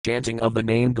chanting of the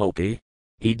name Gopi.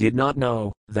 He did not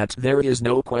know that there is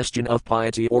no question of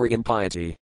piety or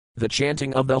impiety. The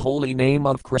chanting of the holy name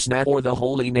of Krishna or the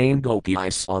holy name Gopi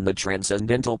is on the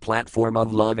transcendental platform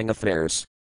of loving affairs.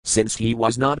 Since he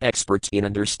was not expert in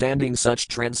understanding such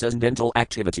transcendental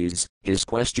activities, his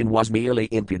question was merely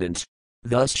impudent.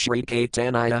 Thus Sri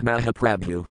Caitanya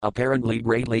Mahaprabhu, apparently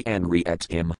greatly angry at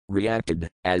him, reacted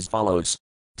as follows.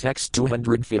 Text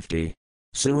 250.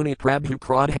 Suni Prabhu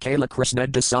Krodhakala Krishna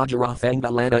Dasajara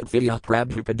Thangalana Vidya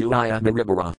Prabhu Paduaya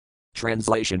Maribara.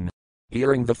 Translation.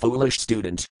 Hearing the foolish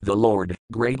student, the Lord,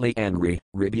 greatly angry,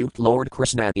 rebuked Lord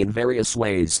Krishna in various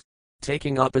ways.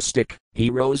 Taking up a stick, he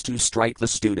rose to strike the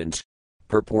student.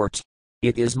 Purport.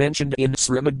 It is mentioned in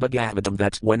Srimad Bhagavatam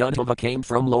that when Uddhava came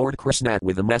from Lord Krishna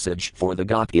with a message for the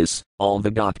Gopis, all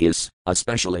the Gopis,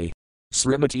 especially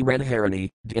Srimati Radharani,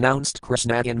 denounced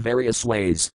Krishna in various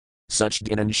ways. Such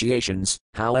denunciations,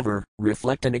 however,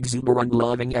 reflect an exuberant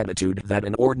loving attitude that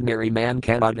an ordinary man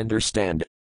cannot understand.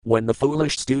 When the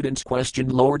foolish student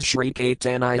questioned Lord Sri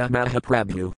Caitanya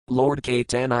Mahaprabhu, Lord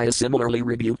Caitanya similarly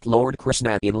rebuked Lord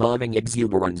Krishna in loving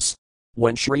exuberance.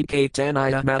 When Sri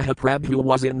Caitanya Mahaprabhu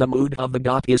was in the mood of the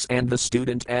Gopis and the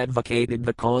student advocated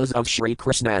the cause of Sri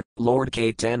Krishna, Lord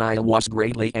Caitanya was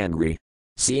greatly angry.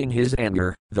 Seeing his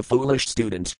anger, the foolish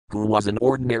student, who was an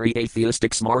ordinary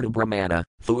atheistic Smarta Brahmana,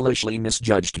 foolishly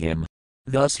misjudged him.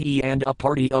 Thus he and a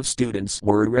party of students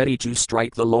were ready to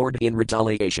strike the Lord in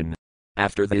retaliation.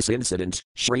 After this incident,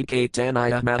 Sri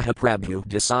Caitanya Mahaprabhu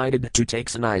decided to take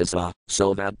sannyasa,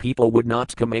 so that people would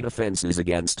not commit offences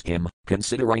against him,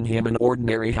 considering him an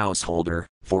ordinary householder,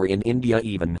 for in India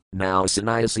even, now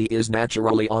sannyasi is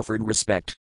naturally offered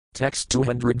respect. Text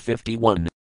 251.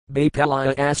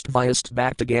 Bapalaya asked Vyast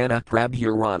Bhaktagana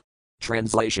Prabhura.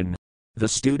 Translation. The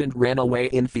student ran away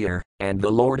in fear, and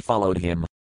the Lord followed him.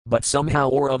 But somehow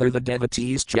or other the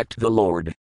devotees checked the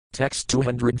Lord. Text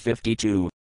 252.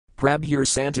 Prabhur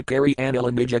Santakari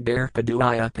Anilamijagare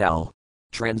Paduaya Pal.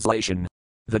 Translation.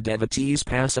 The devotees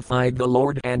pacified the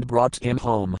Lord and brought him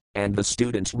home, and the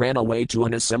student ran away to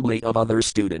an assembly of other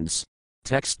students.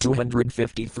 Text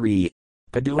 253.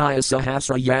 Paduaya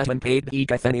Sahasra Yatan Paid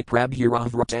Ekathani Prabhura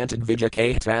Vratantan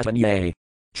Vijake Tatanye.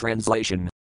 Translation.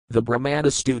 The Brahmana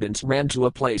student ran to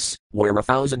a place where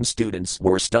 1,000 students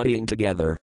were studying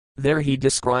together. There he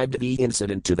described the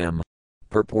incident to them.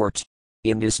 Purport.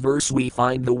 In this verse we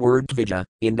find the word Dvija,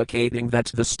 indicating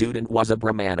that the student was a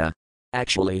Brahmana.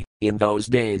 Actually, in those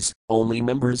days, only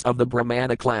members of the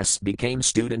Brahmana class became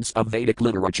students of Vedic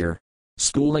literature.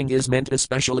 Schooling is meant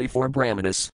especially for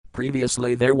Brahmanas.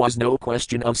 Previously there was no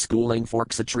question of schooling for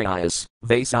Kshatriyas,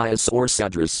 Vaisyas or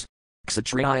Sudras.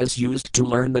 Kshatriyas used to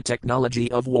learn the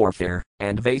technology of warfare,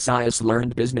 and Vaisyas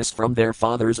learned business from their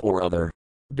fathers or other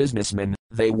businessmen.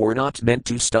 They were not meant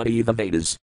to study the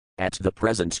Vedas. At the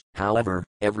present, however,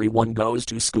 everyone goes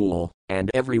to school,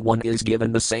 and everyone is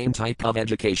given the same type of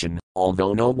education,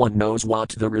 although no one knows what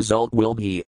the result will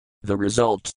be. The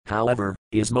result, however,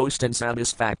 is most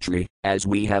unsatisfactory, as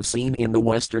we have seen in the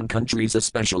Western countries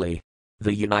especially.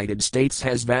 The United States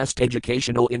has vast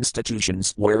educational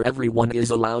institutions where everyone is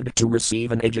allowed to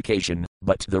receive an education,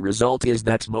 but the result is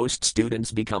that most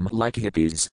students become like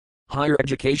hippies. Higher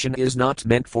education is not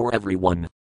meant for everyone.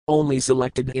 Only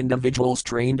selected individuals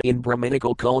trained in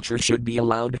Brahminical culture should be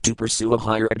allowed to pursue a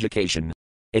higher education.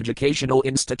 Educational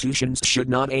institutions should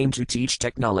not aim to teach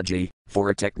technology, for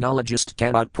a technologist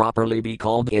cannot properly be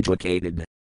called educated.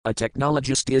 A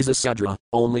technologist is a Sudra,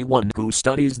 only one who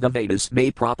studies the Vedas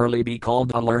may properly be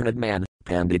called a learned man,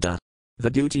 Pandita. The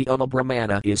duty of a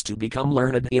Brahmana is to become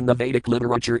learned in the Vedic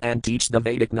literature and teach the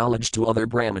Vedic knowledge to other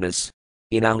Brahmanas.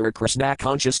 In our Krishna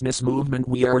consciousness movement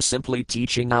we are simply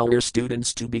teaching our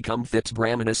students to become fit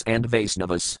Brahmanas and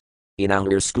Vaisnavas. In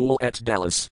our school at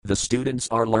Dallas, the students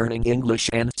are learning English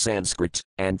and Sanskrit,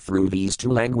 and through these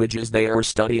two languages they are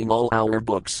studying all our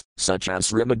books, such as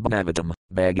Srimad Bhagavatam,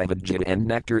 Bhagavad Gita and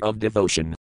Nectar of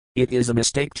Devotion. It is a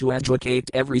mistake to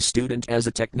educate every student as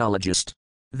a technologist.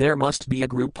 There must be a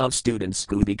group of students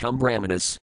who become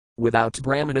Brahmanas. Without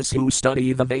Brahmanas who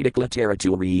study the Vedic literature,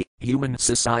 human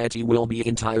society will be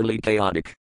entirely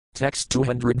chaotic. Text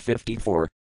 254.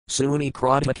 Suni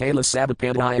Krodhakala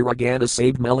Sabapandhiragana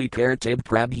Sab Meli Kartab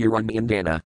Prabhuran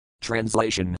Indana.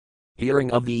 Translation. Hearing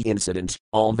of the incident,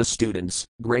 all the students,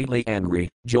 greatly angry,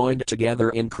 joined together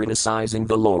in criticizing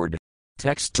the Lord.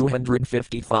 Text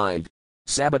 255.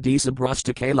 Sabadisa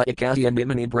Brastakala Ikatya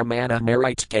Nimani Brahmana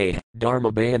Maritke,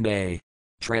 Dharma Bayane.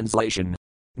 Translation.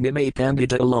 Nimai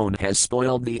Pandita alone has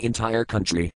spoiled the entire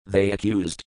country, they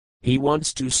accused. He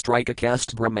wants to strike a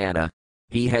caste Brahmana.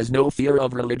 He has no fear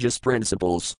of religious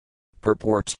principles.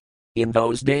 Purport. In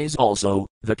those days also,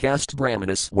 the caste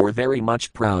Brahmanas were very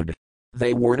much proud.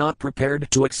 They were not prepared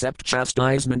to accept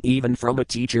chastisement even from a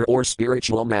teacher or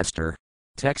spiritual master.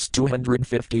 Text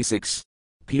 256.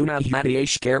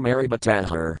 Punahyadiyashkar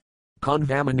Maribatahar.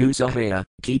 Konvamanusahaya,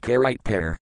 ki karit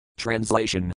pair.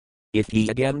 Translation. If he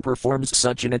again performs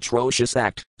such an atrocious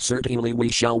act, certainly we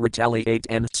shall retaliate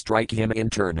and strike him in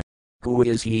turn. Who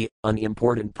is he, an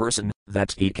important person,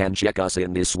 that he can check us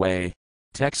in this way?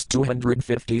 Text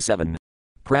 257.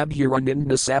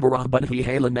 Prabhuranindna sabara bunhi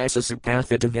halanasa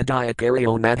supathita vidya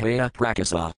karyo nadhaya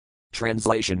prakasa.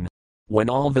 Translation. When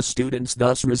all the students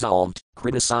thus resolved,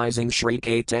 criticizing Sri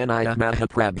Caitanya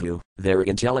Mahaprabhu, their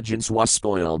intelligence was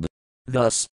spoiled.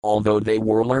 Thus, although they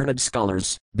were learned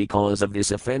scholars, because of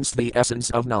this offense the essence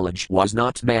of knowledge was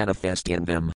not manifest in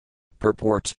them.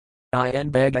 Purport. In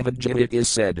Bhagavad Gita it is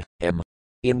said, M.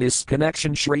 In this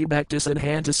connection Sri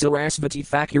Bhaktisiddhanta Sarasvati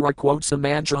Thakura quotes a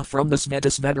mantra from the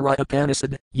Svetasvatara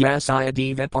Upanishad,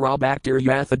 Yasayadeva Parabhaktir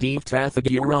Yathadev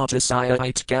Tathagiratasaya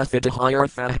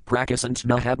Itkathitahayarthah Prakasant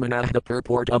Mahatmanah. The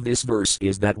purport of this verse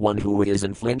is that one who is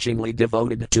unflinchingly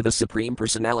devoted to the Supreme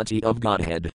Personality of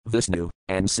Godhead, Vishnu,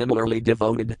 and similarly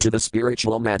devoted to the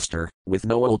spiritual master, with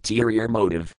no ulterior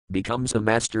motive, becomes a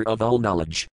master of all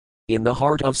knowledge. In the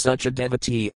heart of such a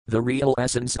devotee, the real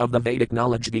essence of the Vedic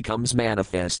knowledge becomes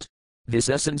manifest. This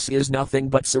essence is nothing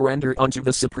but surrender unto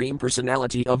the Supreme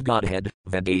Personality of Godhead,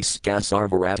 Vedaska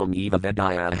Sarvaratam Eva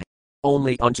Vedaya.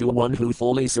 Only unto one who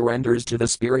fully surrenders to the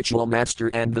spiritual master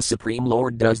and the Supreme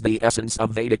Lord does the essence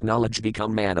of Vedic knowledge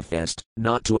become manifest,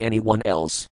 not to anyone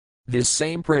else. This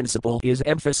same principle is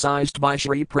emphasized by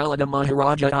Sri Prahlada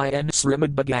Maharaja in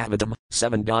Srimad Bhagavatam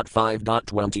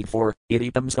 7.5.24,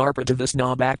 Idipam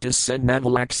Sarpatavasna Bhaktas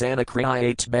Sannavalaksana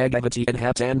Kriyate Bhagavati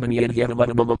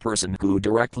Adhatanmanyadhyavamadam. A person who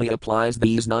directly applies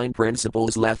these 9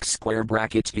 principles left square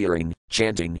bracket hearing,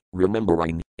 chanting,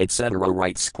 remembering, etc.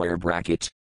 right square bracket.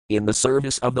 In the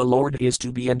service of the Lord is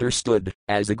to be understood,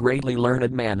 as a greatly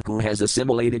learned man who has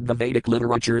assimilated the Vedic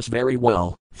literatures very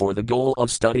well, for the goal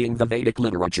of studying the Vedic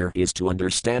literature is to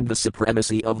understand the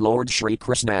supremacy of Lord Sri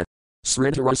Krishna.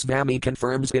 Sridharasvami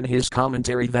confirms in his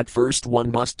commentary that first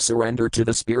one must surrender to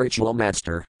the spiritual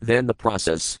master, then the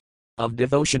process of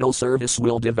devotional service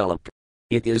will develop.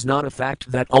 It is not a fact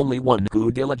that only one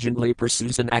who diligently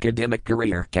pursues an academic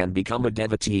career can become a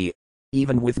devotee.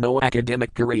 Even with no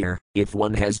academic career, if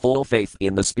one has full faith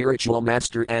in the spiritual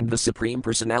master and the Supreme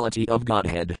Personality of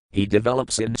Godhead, he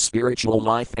develops in spiritual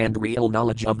life and real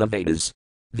knowledge of the Vedas.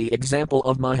 The example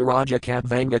of Maharaja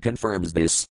Kapvanga confirms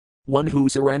this. One who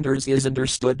surrenders is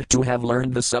understood to have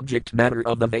learned the subject matter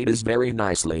of the Vedas very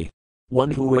nicely.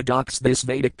 One who adopts this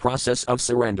Vedic process of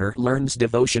surrender learns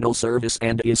devotional service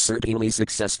and is certainly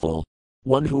successful.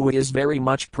 One who is very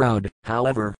much proud,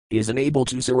 however, is unable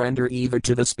to surrender either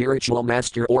to the spiritual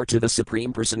master or to the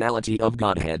Supreme Personality of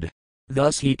Godhead.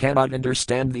 Thus he cannot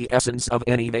understand the essence of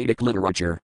any Vedic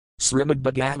literature. Srimad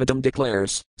Bhagavatam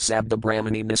declares, Sabda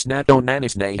Brahmani Nisnato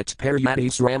Nanisnayat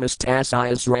Paryadis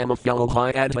Ramastasayas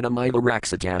Ramaphelohai Advanamiva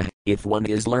Raksata. If one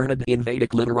is learned in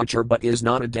Vedic literature but is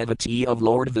not a devotee of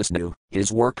Lord Vishnu,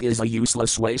 his work is a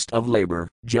useless waste of labor,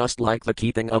 just like the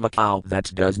keeping of a cow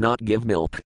that does not give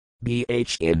milk.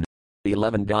 BHN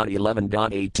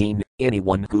 11.11.18.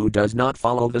 Anyone who does not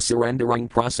follow the surrendering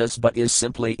process but is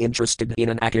simply interested in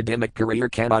an academic career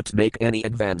cannot make any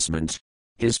advancement.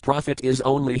 His profit is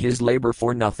only his labor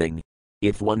for nothing.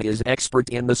 If one is expert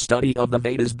in the study of the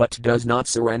Vedas but does not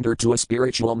surrender to a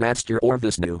spiritual master or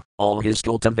Vishnu, all his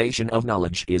cultivation of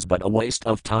knowledge is but a waste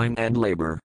of time and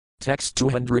labor. Text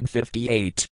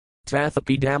 258.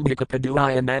 Tathapi Dambhika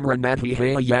Paduaya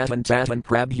Namranadhihaya Yatan Tatan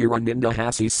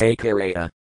Prabhuranindahasi Sakaraya.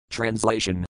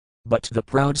 Translation. But the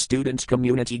proud student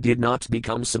community did not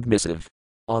become submissive.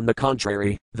 On the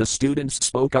contrary, the students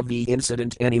spoke of the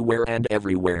incident anywhere and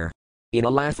everywhere. In a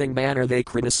laughing manner they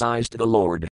criticized the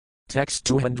Lord. Text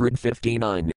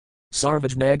 259.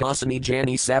 Sarvajnagasani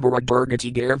Jani Sabara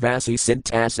Durgati Garvasi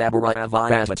Sinta Sabara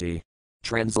Avayatati.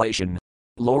 Translation.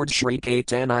 Lord Sri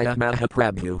Caitanya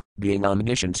Mahaprabhu, being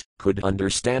omniscient, could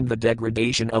understand the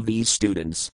degradation of these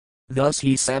students. Thus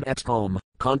he sat at home,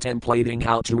 contemplating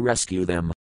how to rescue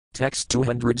them. Text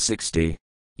 260.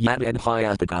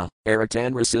 Yadadhyataka,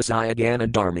 Aratanrasisayagana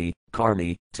Dharmi,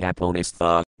 Karmi,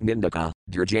 Taponistha, Nindaka,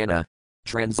 Durjana.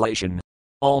 Translation.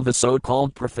 All the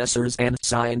so-called professors and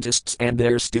scientists and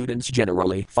their students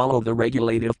generally follow the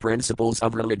regulative principles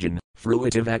of religion,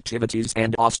 fruitive activities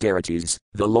and austerities,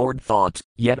 the Lord thought,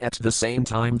 yet at the same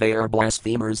time they are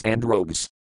blasphemers and rogues.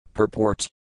 Purport.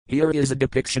 Here is a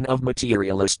depiction of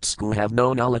materialists who have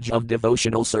no knowledge of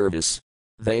devotional service.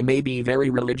 They may be very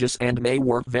religious and may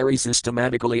work very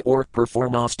systematically or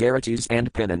perform austerities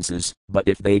and penances, but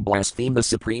if they blaspheme the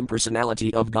Supreme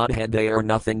Personality of Godhead, they are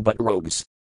nothing but rogues.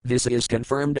 This is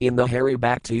confirmed in the Hari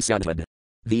Bhakti Sutta.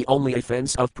 The only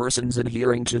offense of persons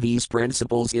adhering to these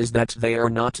principles is that they are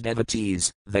not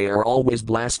devotees, they are always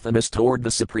blasphemous toward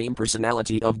the Supreme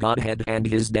Personality of Godhead and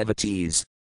His devotees.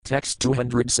 Text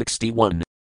 261.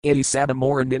 Iti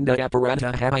sabamora ninda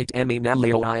aparata habite emi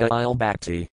nalio il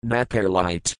bhakti,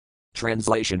 naparlite.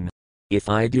 Translation. If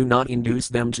I do not induce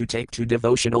them to take to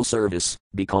devotional service,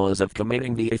 because of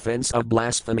committing the offense of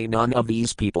blasphemy, none of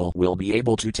these people will be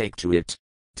able to take to it.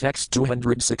 Text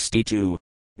 262.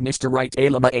 Mr. Right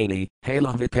Alama Ani,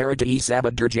 Hala Viparati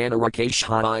Sabadurjana Rakesh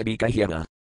Ibikahira.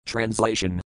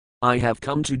 Translation. I have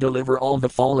come to deliver all the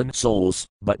fallen souls,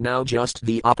 but now just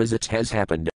the opposite has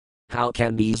happened. How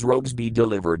can these rogues be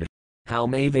delivered? How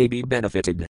may they be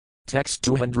benefited? Text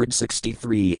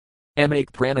 263.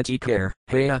 Emak pranati care,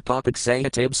 haya papat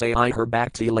sayatib say I her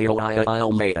bhakti leo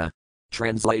il maya.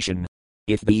 Translation.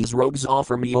 If these rogues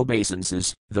offer me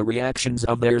obeisances, the reactions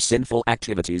of their sinful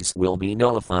activities will be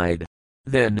nullified.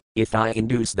 Then, if I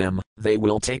induce them, they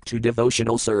will take to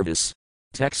devotional service.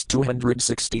 Text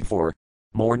 264.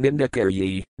 More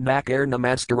nindakaryi, nakar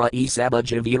namaskara isaba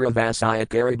javira vasaya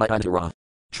karibhatara.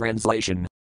 Translation.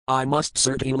 I must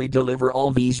certainly deliver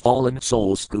all these fallen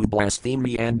souls who blaspheme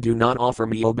me and do not offer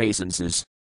me obeisances.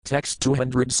 Text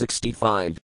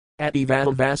 265.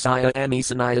 Ativada vasaya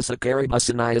amisanayasa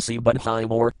karibhasanayasi budhai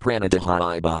more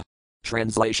pranadahaiba.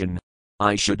 Translation.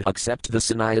 I should accept the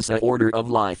sannyasa order of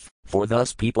life, for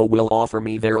thus people will offer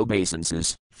me their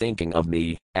obeisances, thinking of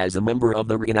me, as a member of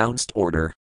the renounced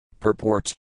order.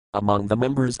 Purport. Among the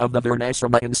members of the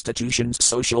Varnasrama institution's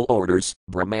social orders,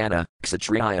 Brahmana,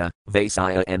 Kshatriya,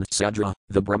 Vaisya and Sudra,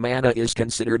 the Brahmana is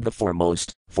considered the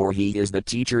foremost, for he is the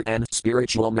teacher and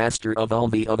spiritual master of all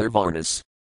the other Varnas.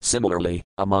 Similarly,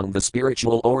 among the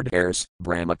spiritual orders,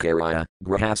 Brahmacharya,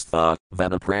 Grahastha,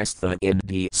 Vanaprastha and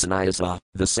the Sannyasa,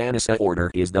 the Sannyasa order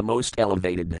is the most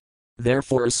elevated.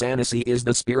 Therefore a Sannyasi is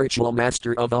the spiritual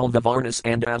master of all the Varnas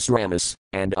and Asramas,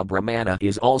 and a Brahmana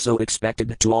is also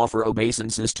expected to offer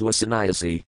obeisances to a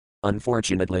Sannyasi.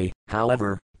 Unfortunately,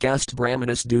 however, caste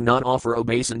Brahmanas do not offer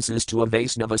obeisances to a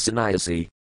Vaisnava Sannyasi.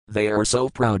 They are so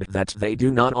proud that they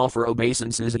do not offer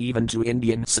obeisances even to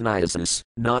Indian sannyasis,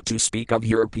 not to speak of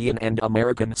European and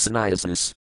American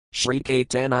sannyasis. Sri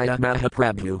Caitanya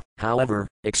Mahaprabhu, however,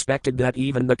 expected that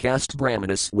even the caste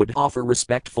Brahmanas would offer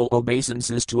respectful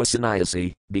obeisances to a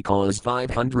sannyasi, because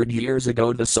 500 years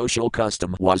ago the social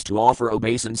custom was to offer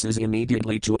obeisances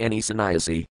immediately to any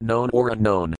sannyasi, known or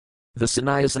unknown. The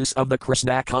sannyasis of the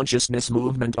Krishna consciousness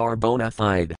movement are bona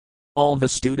fide. All the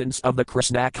students of the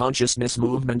Krishna consciousness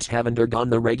movement have undergone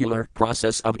the regular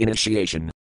process of initiation.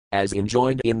 As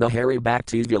enjoined in the Hari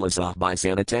Bhakti Vilasa by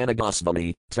Sanatana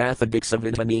Goswami,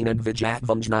 Tathadiksavidhanin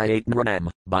Vijatvanjnayatnranam,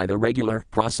 by the regular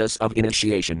process of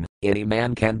initiation, any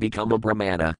man can become a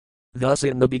Brahmana. Thus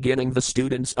in the beginning the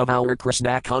students of our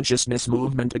Krishna consciousness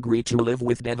movement agree to live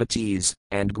with devotees,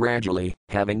 and gradually,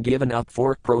 having given up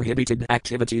for prohibited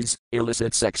activities,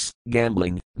 illicit sex,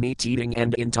 gambling, meat eating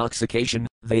and intoxication,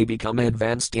 they become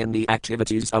advanced in the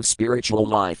activities of spiritual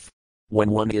life.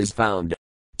 When one is found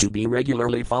to be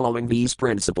regularly following these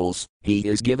principles, he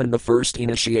is given the first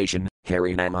initiation,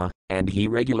 Harinama, and he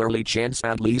regularly chants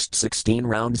at least 16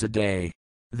 rounds a day.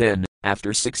 Then,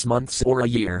 after 6 months or a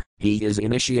year, he is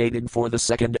initiated for the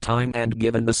second time and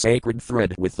given the sacred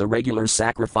thread with the regular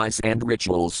sacrifice and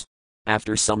rituals.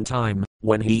 After some time,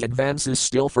 when he advances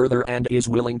still further and is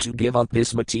willing to give up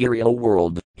this material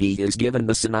world, he is given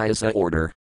the sannyasa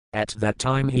order. At that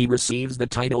time he receives the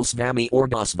title Swami or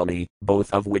Goswami,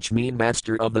 both of which mean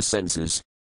master of the senses.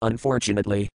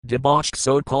 Unfortunately, debauched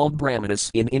so-called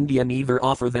Brahmanas in India neither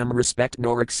offer them respect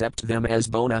nor accept them as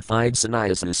bona fide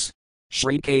sannyasis.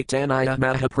 Sri Caitanya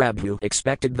Mahaprabhu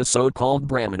expected the so-called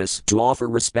Brahmanas to offer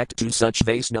respect to such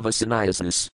Vaisnava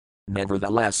sannyasis.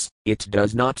 Nevertheless, it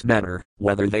does not matter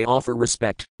whether they offer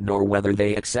respect, nor whether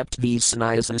they accept these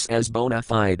sannyasis as bona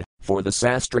fide, for the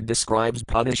Sastra describes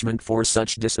punishment for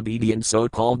such disobedient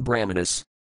so-called Brahmanas.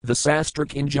 The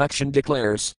Sastric injunction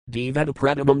declares, Devada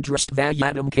pradamam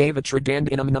drastvayadam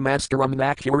kavatradandinam namaskaram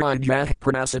nakuridjah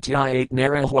pranasatyayat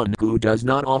narahwan who does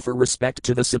not offer respect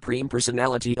to the Supreme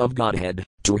Personality of Godhead,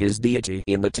 to his deity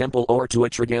in the temple or to a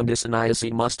Tridanda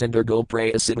sannyasi must undergo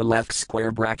prayasita left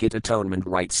square bracket atonement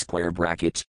right square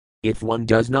bracket. If one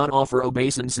does not offer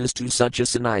obeisances to such a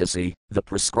sannyasi, the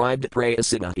prescribed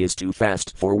prayasita is to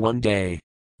fast for 1 day.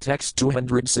 Text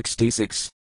 266.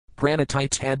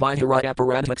 Pranatite Abhihara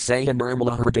Aparadhak Saya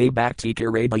Nirmala Hriday Bhakti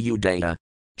Kareba Udaya.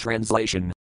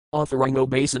 Translation. Offering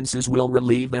obeisances will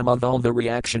relieve them of all the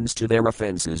reactions to their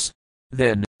offenses.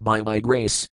 Then, by my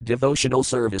grace, devotional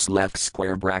service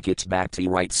 (bhakti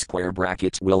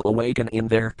right) will awaken in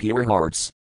their pure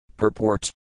hearts. Purport.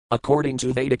 According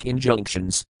to Vedic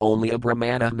injunctions, only a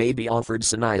Brahmana may be offered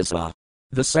sannyasa.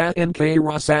 The Sa-N-K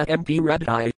Rasa-MP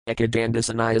Radhai, Ekadanda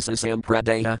Sannyasa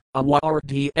Sampradeya,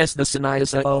 Awards the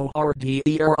Sannyasa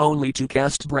ORDE are only to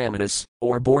caste Brahmanas,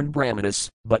 or born Brahmanas,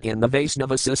 but in the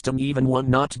Vaisnava system even one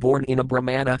not born in a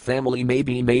Brahmana family may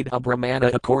be made a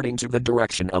Brahmana according to the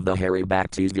direction of the Hari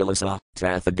Bhaktis Vilasa,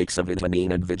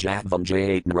 Tathadiksavitaneen and Vijatvam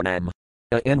Jayatnaranam.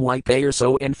 A NYK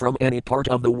so and from any part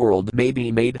of the world may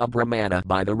be made a Brahmana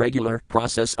by the regular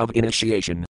process of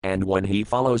initiation, and when he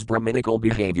follows Brahminical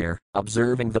behavior,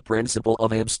 observing the principle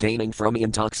of abstaining from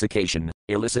intoxication,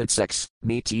 illicit sex,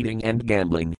 meat eating and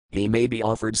gambling, he may be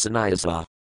offered sannyasa.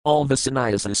 All the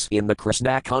sannyasas in the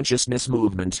Krishna consciousness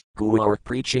movement, who are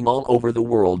preaching all over the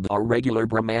world, are regular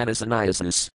Brahmana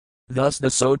sannyasas. Thus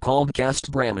the so-called caste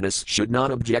Brahmanas should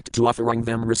not object to offering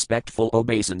them respectful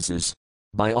obeisances.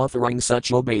 By offering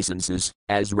such obeisances,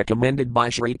 as recommended by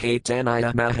Sri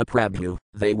Caitanya Mahaprabhu,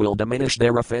 they will diminish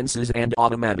their offenses and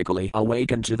automatically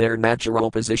awaken to their natural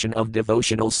position of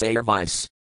devotional service.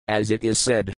 As it is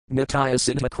said, Nitya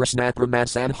Siddha Krishna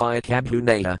Pramasadhya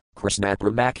Kabhunaya, Krishna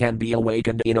Prama can be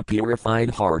awakened in a purified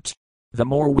heart. The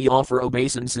more we offer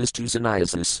obeisances to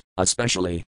sannyasas,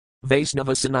 especially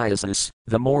Vaisnava sannyasas,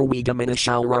 the more we diminish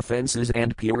our offenses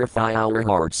and purify our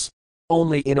hearts.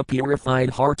 Only in a purified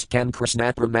heart can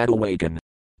Krishna Prama awaken.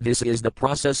 This is the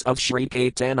process of Sri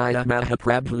Caitanya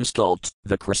Mahaprabhu's cult,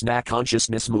 the Krishna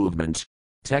consciousness movement.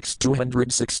 Text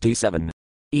 267.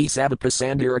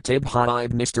 Isabapasandira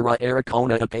Tibhaib Nistara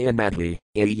Arakona Apayamadhi,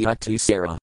 Ayati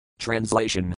Sara.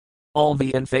 Translation. All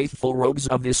the unfaithful rogues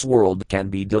of this world can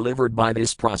be delivered by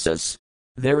this process.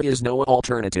 There is no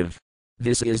alternative.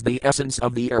 This is the essence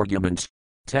of the argument.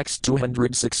 Text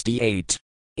 268.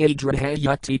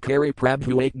 Adradhayati Pari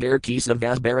Prabhu Ekdar Kisa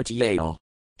Vasbharatiyal.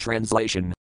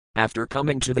 Translation. After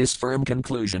coming to this firm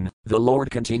conclusion, the Lord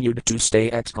continued to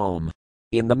stay at home.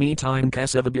 In the meantime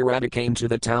Kesavabharata came to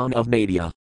the town of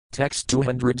Nadia. Text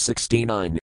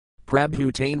 269.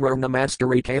 Prabhu Tainro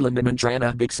Namaskari Kala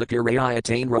Nimantrana Bhiksakiraya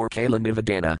Tainro Kala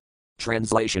Nivadana.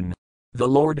 Translation. The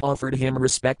Lord offered him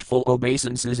respectful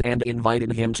obeisances and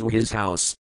invited him to his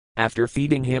house. After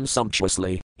feeding him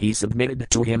sumptuously, he submitted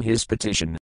to him his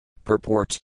petition.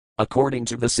 Purport. According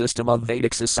to the system of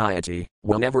Vedic society,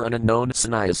 whenever an unknown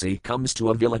sannyasi comes to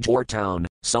a village or town,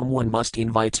 someone must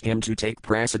invite him to take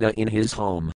prasada in his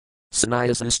home.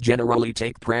 Sannyasis generally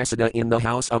take prasada in the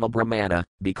house of a Brahmana,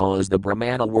 because the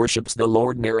Brahmana worships the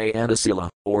Lord Narayana Sila,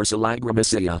 or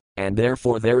Salagramasya, and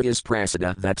therefore there is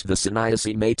prasada that the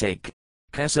sannyasi may take.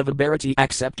 Kesavabharati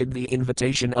accepted the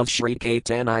invitation of Sri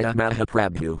Caitanya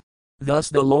Mahaprabhu. Thus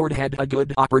the Lord had a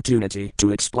good opportunity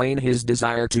to explain his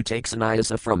desire to take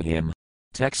sannyasa from him.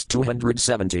 Text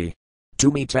 270.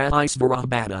 Tumita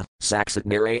Isvarabhata, Saksat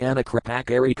Narayana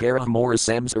Kripakari Kara Mora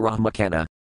Samsara Makana.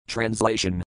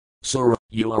 Translation. Sir,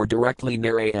 you are directly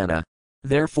Narayana.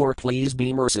 Therefore please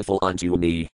be merciful unto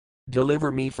me.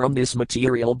 Deliver me from this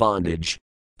material bondage.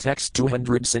 Text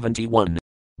 271.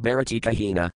 Bharati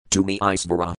Kahina, Tumi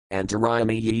Isvara,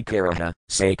 Antarayami Ye Karaha,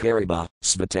 Sakariba,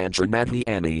 Svatantramadhi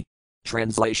Ami.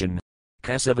 Translation.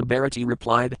 Kesavabharati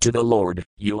replied to the Lord,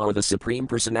 You are the Supreme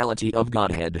Personality of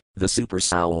Godhead, the Super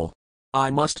Soul. I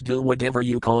must do whatever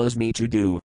you cause me to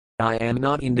do. I am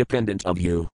not independent of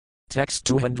you. Text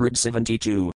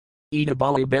 272.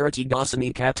 Idabali Bharati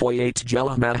Gosani Katoyate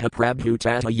Jela Mahaprabhu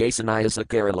Tata Yasanayasa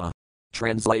Kerala.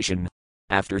 Translation.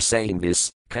 After saying this,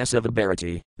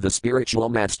 Kesavabharati, the spiritual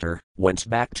master, went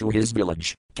back to his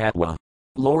village, Katwa.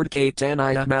 Lord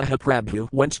Caitanya Mahaprabhu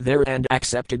went there and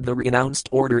accepted the renounced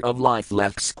order of life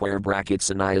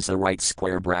 (sannyasa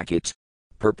right).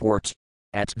 Purport.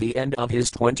 At the end of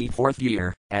his 24th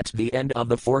year, at the end of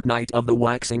the fortnight of the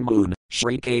waxing moon,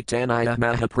 Sri Caitanya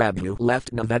Mahaprabhu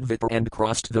left Navadvipa and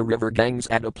crossed the river Ganges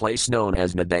at a place known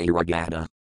as Nadaragada.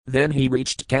 Then he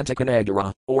reached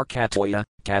Kantakanagara, or Katoya,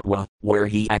 Katwa, where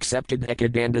he accepted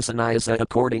Ekadanda sannyasa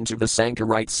according to the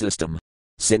Sankarite system.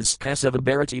 Since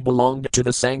Kesavabharati belonged to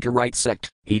the Sankarite sect,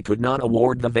 he could not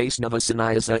award the Vaisnava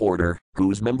sannyasa order,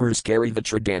 whose members carry the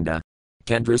Tridanda.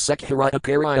 Chandrasekhara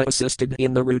Acharya assisted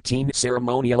in the routine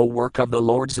ceremonial work of the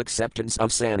Lord's acceptance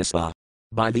of sannyasa.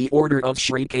 By the order of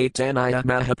Sri Caitanya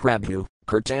Mahaprabhu,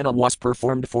 Kirtana was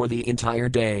performed for the entire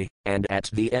day, and at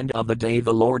the end of the day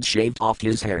the Lord shaved off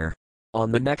his hair.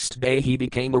 On the next day he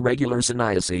became a regular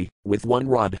sannyasi, with one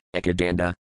rod,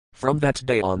 Ekadanda. From that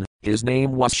day on, his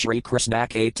name was Sri Krishna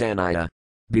Caitanya.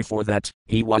 Before that,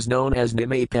 he was known as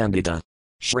Nimai Pandita.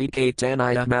 Sri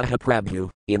Caitanya Mahaprabhu,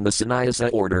 in the sannyasa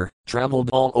order,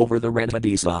 traveled all over the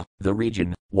Ranthadesa, the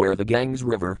region where the Ganges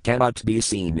river cannot be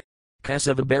seen.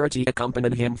 Kesava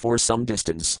accompanied him for some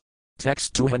distance.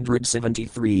 Text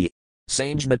 273.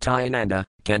 Sanj Nityananda,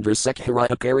 Kendra Sekhara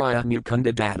Akarya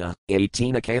Mukunda Datta,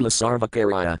 18 Akala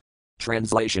Sarvakarya.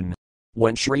 Translation.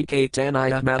 When Sri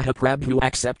Caitanya Mahaprabhu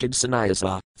accepted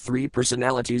sannyasa, three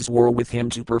personalities were with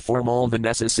him to perform all the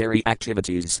necessary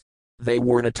activities. They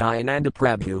were Nityananda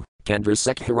Prabhu, Kendra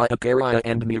Sekhara Akarya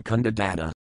and Mukunda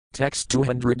Datta. Text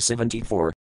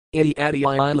 274. Iti adi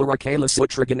ilara kala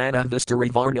sutraganana vistari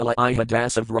varnila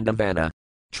ihadasa vrindavana.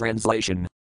 Translation.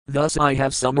 Thus I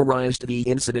have summarized the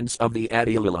incidents of the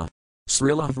Adilila.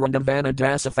 Srila Vrindavana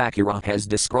Dasafakura has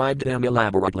described them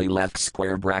elaborately left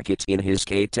square bracket in his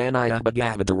Caitanya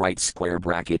Bhagavata right square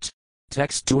bracket.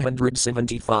 Text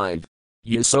 275.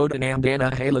 Yasoda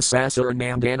Namdana Halasasar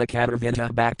Namdana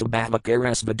Katarvinha Bhakta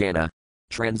Bhavakaras.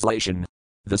 Translation.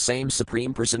 The same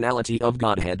Supreme Personality of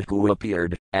Godhead who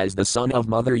appeared as the son of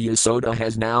Mother Yasoda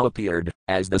has now appeared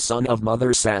as the son of Mother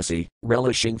Sasi,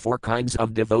 relishing four kinds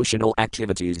of devotional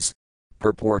activities.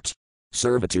 Purport.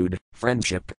 Servitude,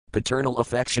 friendship, paternal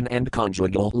affection and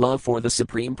conjugal love for the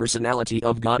Supreme Personality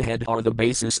of Godhead are the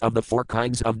basis of the four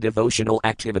kinds of devotional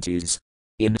activities.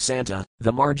 In Santa,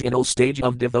 the marginal stage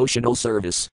of devotional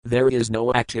service, there is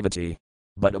no activity.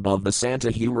 But above the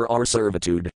Santa humor are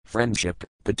servitude, friendship,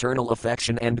 paternal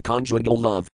affection and conjugal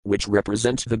love, which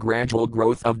represent the gradual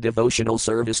growth of devotional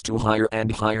service to higher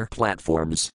and higher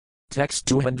platforms. Text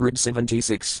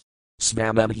 276.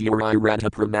 Svamabhuri Radha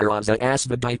Pramaraza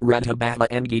Asvadite Radha Bala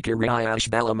Angikariyash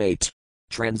Balamate.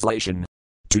 Translation.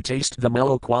 To taste the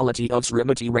mellow quality of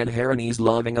Srimati Radharani's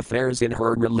loving affairs in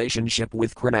her relationship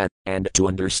with Krishna, and to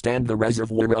understand the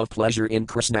reservoir of pleasure in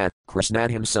Krishna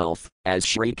himself, as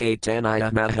Sri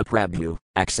Caitanya Mahaprabhu,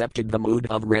 accepted the mood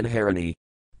of Radharani.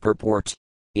 Purport.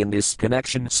 In this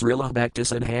connection Srila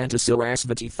Bhaktisiddhanta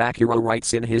Sarasvati Thakura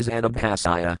writes in his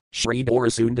Anabhasaya, Sri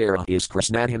Dorasundara is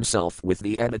Krishna himself with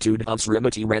the attitude of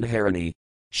Srimati Radharani.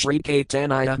 Sri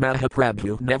Caitanya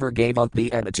Mahaprabhu never gave up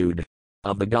the attitude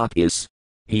of the gopis.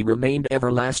 He remained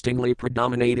everlastingly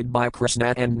predominated by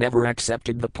Krishna and never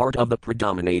accepted the part of the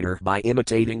predominator by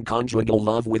imitating conjugal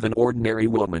love with an ordinary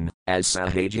woman, as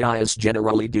Sahajiyas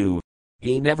generally do.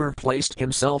 He never placed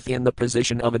himself in the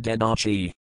position of a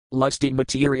Dadachi. Lusty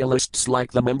materialists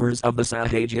like the members of the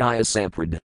Sahajiyas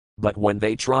Samprad. But when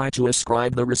they try to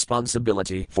ascribe the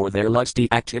responsibility for their lusty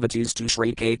activities to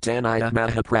Sri Caitanya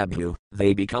Mahaprabhu,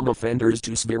 they become offenders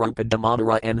to Svarupa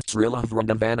Damodara and Srila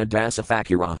Vrindavana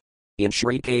Dasafakura. In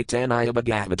Sri Caitanya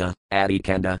Bhagavata,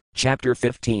 Adikanda, chapter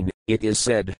 15, it is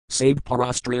said, Sab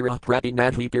Parastrira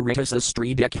Pratinadhi Piritasa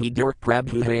Sri Dekhi Dur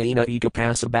Prabhuhaina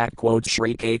Ekapasa.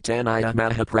 Sri Caitanya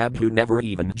Mahaprabhu never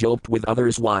even joked with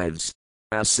others' wives.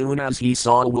 As soon as he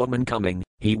saw a woman coming,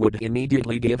 he would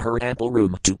immediately give her ample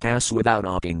room to pass without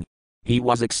knocking. He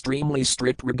was extremely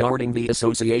strict regarding the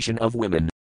association of women.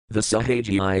 The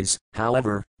Sahajiyas,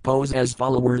 however, pose as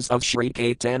followers of Sri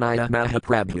Caitanya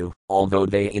Mahaprabhu, although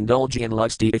they indulge in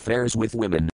lusty affairs with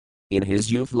women. In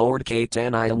his youth Lord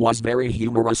Caitanya was very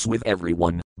humorous with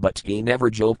everyone, but he never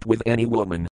joked with any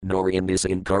woman, nor in this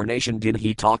incarnation did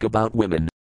he talk about women.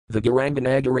 The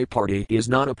Garanganagari party is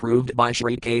not approved by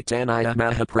Sri Caitanya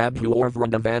Mahaprabhu or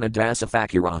Vrindavana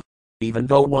Dasafakura. Even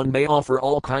though one may offer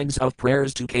all kinds of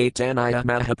prayers to Caitanya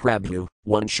Mahaprabhu,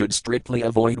 one should strictly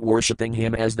avoid worshipping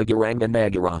him as the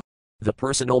Garanganagara. The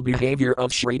personal behavior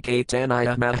of Sri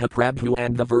Caitanya Mahaprabhu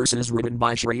and the verses written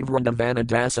by Sri Vrindavana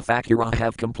Dasafakura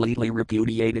have completely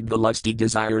repudiated the lusty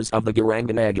desires of the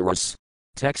Garanganagaras.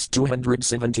 Text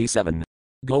 277.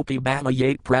 Gopi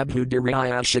Balayate Prabhu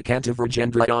Diriyaya Shakanta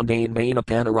Vrajendra Ondane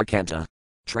Manapanara.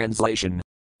 Translation.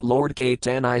 Lord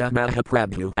Caitanya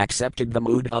Mahaprabhu accepted the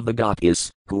mood of the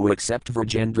gopis, who accept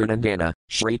Vrajendranandana,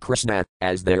 Sri Krishna,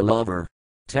 as their lover.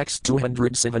 Text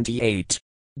 278.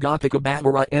 Gopika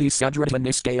Bhavara Eti Sudrata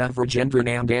Niskaya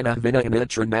Vrajendranandana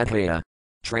Vinayamitra Madhaya.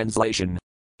 Translation.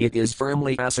 It is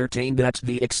firmly ascertained that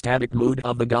the ecstatic mood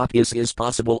of the gopis is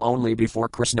possible only before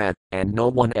Krishna, and no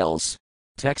one else.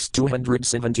 Text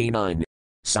 279.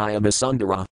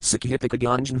 Syamasundara, Sakhipika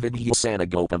Ganjan Vidyasana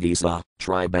Gopavisa,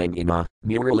 Tribangima,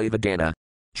 Muralivadana.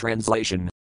 Translation.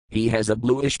 He has a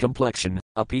bluish complexion,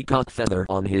 a peacock feather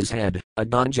on his head, a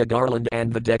ganja garland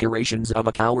and the decorations of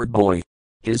a coward boy.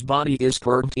 His body is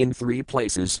curved in 3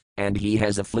 places, and he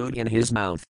has a flute in his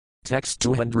mouth. Text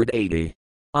 280.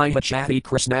 Ihachati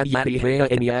Krishna Yadihaya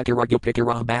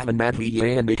Inyakaragapikara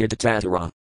Bhavanadhiyaya Nikitatatara.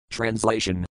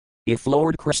 Translation. If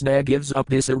Lord Krishna gives up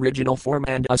this original form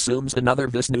and assumes another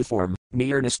Vishnu form,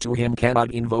 nearness to him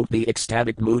cannot invoke the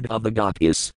ecstatic mood of the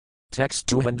gopis. Text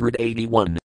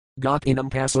 281. Gopinam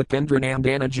pasukendranam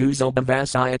dana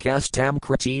juzobavasaya kastam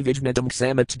krativijnatam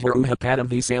samat garuhapadam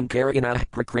visam karinah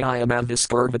prakriyam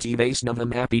aviskarvati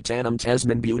vaisnavam apitanam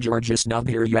tesman bujarjus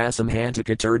nabhiryasam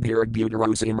hantakaturdirg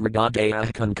budarosim ragadayah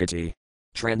kunkati.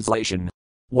 Translation.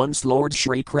 Once Lord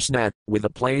Sri Krishna, with a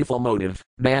playful motive,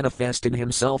 manifested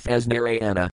himself as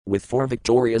Narayana, with 4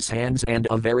 victorious hands and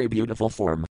a very beautiful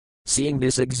form. Seeing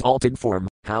this exalted form,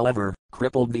 however,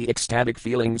 crippled the ecstatic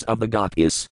feelings of the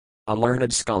gopis. A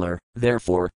learned scholar,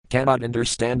 therefore, cannot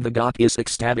understand the gopis'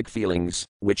 ecstatic feelings,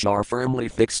 which are firmly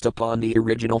fixed upon the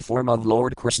original form of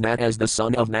Lord Krishna as the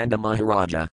son of Nanda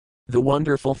Maharaja. The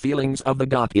wonderful feelings of the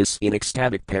gopis in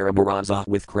ecstatic paramarasa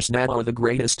with Krishna are the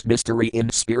greatest mystery in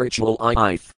spiritual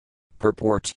life.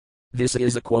 Purport. This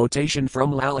is a quotation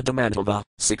from Lalita Madhava,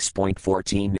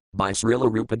 6.14, by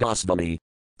Srila Rupa Goswami.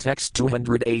 Text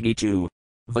 282.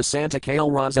 Vasanta Kale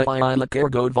Raza Ila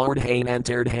Kergodvardhain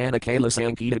Antared Hanakala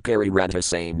Sankita Kari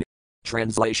Radhasain.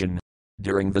 Translation.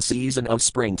 During the season of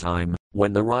springtime,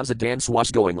 when the Raza dance was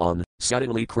going on,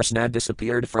 suddenly Krishna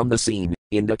disappeared from the scene,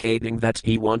 indicating that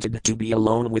he wanted to be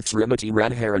alone with Srimati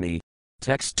Radharani.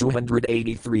 Text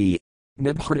 283.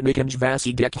 Nibhrdanikanj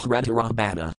Vasi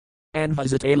Dekh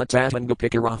Anvasatala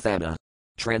Tatangapikarathana.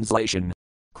 Translation.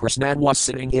 Krishna was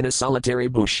sitting in a solitary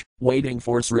bush, waiting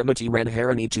for Srimati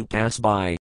Radharani to pass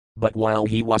by. But while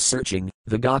he was searching,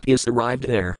 the gopis arrived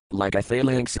there, like a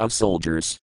phalanx of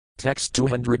soldiers. Text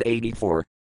 284.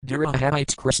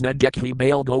 Dirahait Krishna Dekhi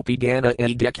Bail Gopi Gana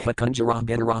E Dekha Kunjara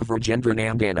Benara Vrajendra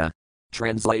Namdana.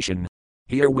 Translation.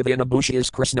 Here within a bush is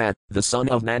Krishna, the son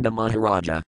of Nanda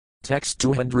Maharaja. Text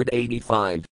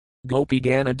 285. Gopi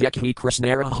Gana Dekhi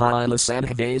Krishnara Haila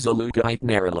Sanhavesa Lukait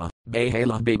Narala,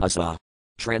 Behala Bibasa.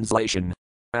 Translation.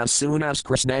 As soon as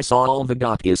Krishna saw all the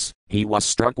gopis, he was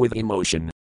struck with emotion.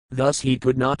 Thus he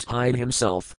could not hide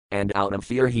himself, and out of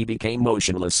fear he became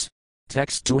motionless.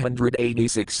 Text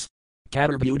 286.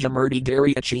 Katarbuja Murti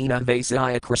Dari Achina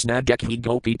Vasaya Krishna Dekhi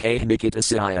Gopi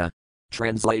Kahnikitasaya.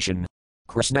 Translation.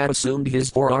 Krishna assumed his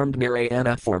 4-armed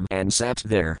Narayana form and sat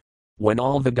there. When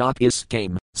all the gopis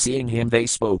came, seeing him they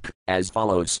spoke, as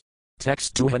follows.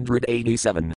 Text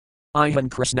 287.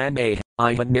 Ihan Krishna Meh,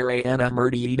 Ihan Narayana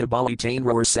Murti Ida Bali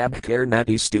Tainror Sabkar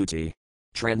Nati Stuti.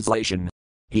 Translation.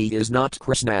 He is not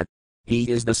Krishna. He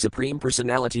is the Supreme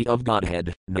Personality of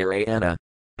Godhead, Narayana.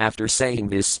 After saying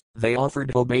this, they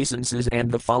offered obeisances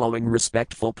and the following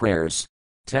respectful prayers.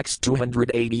 Text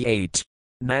 288.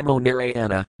 Namo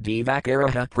Narayana,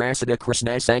 Divakaraha Prasada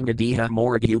Krishna Sangadiha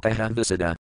Moragupaha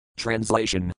Visada.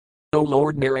 Translation. O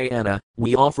Lord Narayana,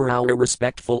 we offer our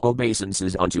respectful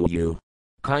obeisances unto you.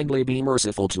 Kindly be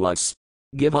merciful to us.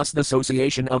 Give us the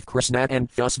association of Krishna and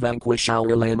thus vanquish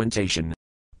our lamentation.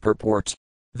 Purport.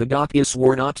 The gopis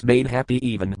were not made happy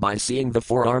even by seeing the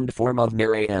 4-armed form of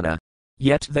Narayana.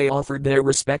 Yet they offered their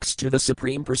respects to the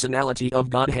Supreme Personality of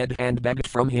Godhead and begged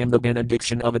from him the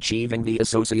benediction of achieving the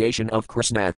association of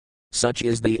Krishna. Such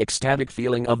is the ecstatic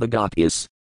feeling of the gopis.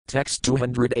 Text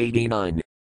 289.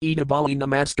 Idabali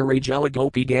Namaskari Jala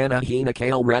Gopi Gana Hina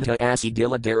Kale Radha Asi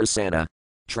Dila Darasana.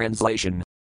 Translation.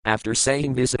 After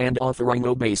saying this and offering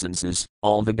obeisances,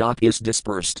 all the gopis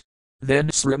dispersed. Then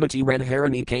Srimati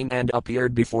Radharani came and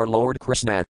appeared before Lord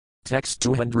Krishna. Text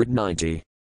 290.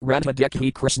 Radha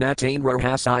Dekhi Krishna Tainrar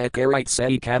Hasaya Karit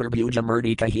Sai Katarbuja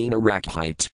Murti Kahina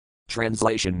Rakhite.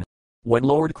 Translation. When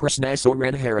Lord Krishna saw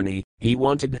Radharani, he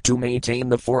wanted to maintain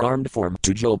the 4-armed form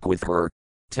to joke with her.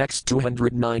 Text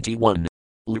 291.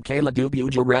 Lukala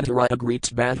Dubuja Radhara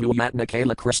Agrit Bahu Yatna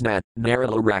Kala Krishna,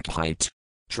 Narala Rakhite.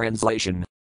 Translation.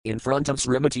 In front of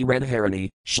Srimati Radharani,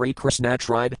 Sri Krishna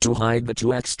tried to hide the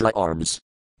 2 extra arms.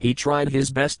 He tried his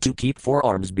best to keep 4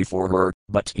 arms before her,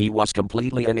 but he was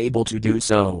completely unable to do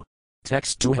so.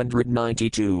 Text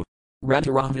 292.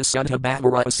 Radharavasudha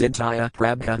Bhavara Sintaya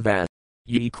Prabhava.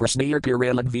 Ye Krishnir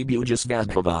Piralad Vibhujas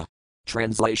Vadbhava.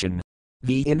 Translation.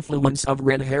 The influence of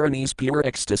Radharani's pure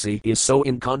ecstasy is so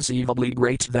inconceivably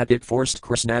great that it forced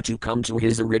Krishna to come to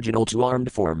his original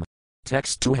 2-armed form.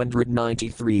 Text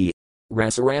 293.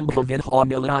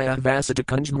 Rasarambhavidhamilaya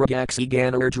Vasatakunjmragaksi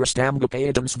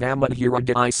Ganardrastamgapayadam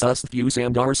Svamadhiradai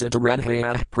Susthusam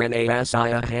Radhaya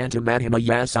Pranayasaya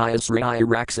Hantamadhimayasaya Sraya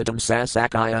Raksatam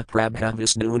Sasakaya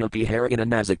Prabhavisnuna Piharina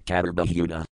Nazik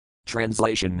Katarbahuda.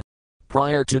 Translation.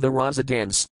 Prior to the Rasa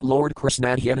dance, Lord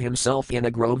Krishna hid himself in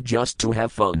a grove just to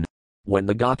have fun. When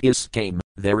the gopis came,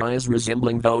 their eyes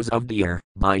resembling those of deer,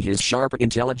 by his sharp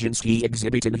intelligence he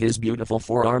exhibited his beautiful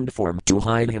 4-armed form to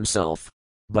hide himself.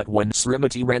 But when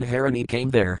Srimati Radharani came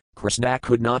there, Krishna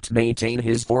could not maintain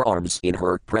his 4 arms in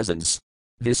her presence.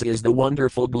 This is the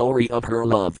wonderful glory of her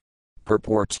love.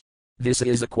 Purport. This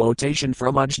is a quotation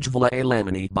from Ujjvala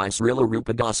Alamani by Srila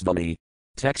Rupa Goswami.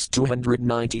 Text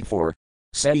 294.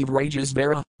 Saiv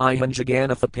Rajesvara, Ihan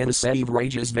Jagannatha Saiv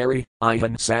Rajesvari,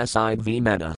 Ihan Saside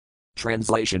Vimana.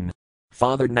 Translation.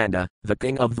 Father Nanda, the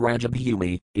king of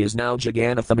Vrajabhumi, is now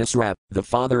Jagannatha Misra, the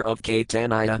father of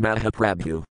Caitanya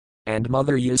Mahaprabhu. And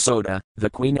Mother Yasoda, the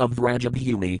queen of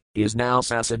Vrajabhumi, is now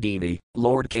Sasadevi,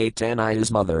 Lord Caitanya's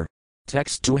mother.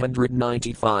 Text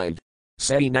 295.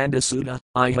 Seti Nanda Sudha,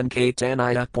 Ihan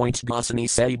Caitanya. Gosani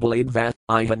Seti Baladvat,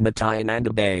 Ihan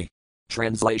Nityananda Bay.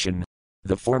 Translation.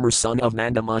 The former son of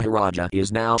Nanda Maharaja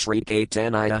is now Sri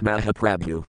Caitanya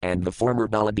Mahaprabhu, and the former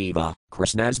Baladeva,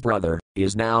 Krishna's brother,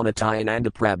 is now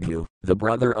Nityananda Prabhu, the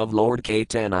brother of Lord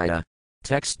Caitanya.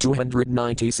 Text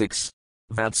 296.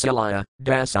 Vatsalaya,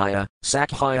 Dasaya,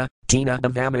 Sakhaya, Tina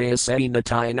Navamaya Seti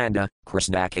Nityananda,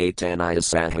 Krishna Caitanya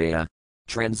Sahaya.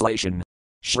 Translation.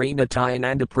 Sri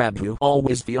Nityananda Prabhu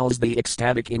always feels the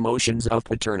ecstatic emotions of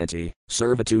paternity,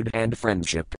 servitude and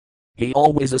friendship. He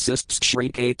always assists Sri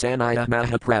Caitanya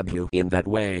Mahaprabhu in that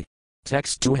way.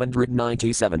 Text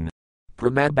 297.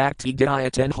 Pramad Bhakti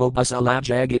Gayatan Hobasala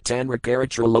Jagatan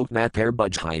Rakaratra Loknath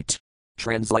Bujhite.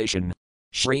 Translation.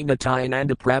 Sri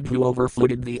Nityananda Prabhu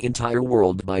overflooded the entire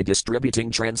world by distributing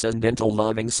transcendental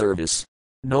loving service.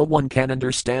 No one can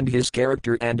understand his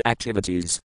character and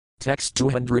activities. Text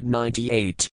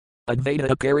 298. Advaita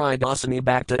Akari Dasani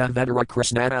Bhakta Avadara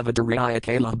Krishna Avadaraya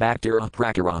Kala Bhaktara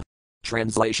Prakara.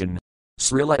 Translation.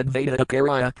 Srila Advaita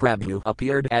Acharya Prabhu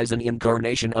appeared as an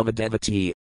incarnation of a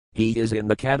devotee. He is in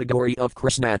the category of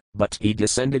Krishna, but he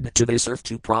descended to this earth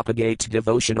to propagate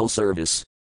devotional service.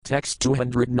 Text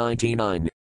 299.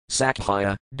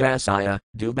 Sakhya, Dasaya,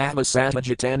 Dubhava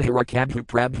Satajitanhara Kabhu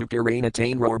Prabhu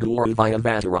Karinatain Rorduru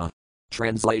Vyavatara.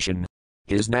 Translation.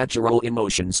 His natural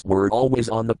emotions were always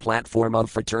on the platform of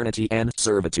fraternity and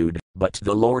servitude, but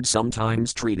the Lord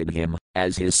sometimes treated him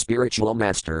as his spiritual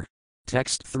master.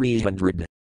 Text 300.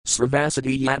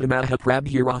 Sravasati Yadamaha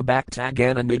Prabhura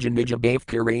Bhaktagana Nija Nija Bhav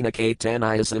Karina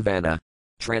Caitanya Savana.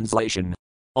 Translation.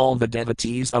 All the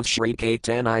devotees of Sri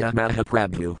Caitanya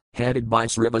Mahaprabhu, headed by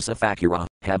Srivasa Thakura,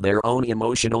 have their own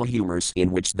emotional humors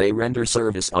in which they render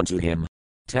service unto him.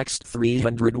 Text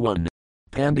 301.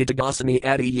 Pandita Gosani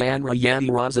Adi Yanra Yani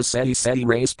Raza Seti Seti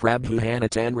Race Prabhu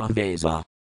Hanatanra Vesa.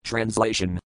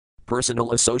 Translation.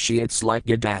 Personal associates like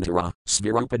Gadadhara,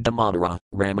 Svirupa Damodara,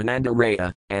 Ramananda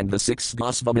Raya, and the six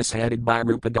Gosvamis headed by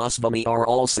Rupa Gosvami are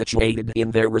all situated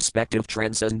in their respective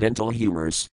transcendental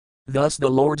humors. Thus the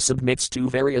Lord submits to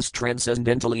various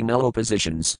transcendentally mellow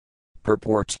positions.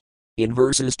 Purport. In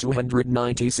verses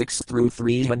 296 through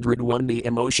 301 the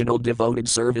emotional devoted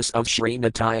service of Sri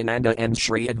Nityananda and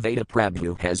Sri Advaita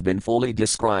Prabhu has been fully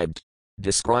described.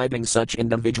 Describing such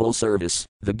individual service,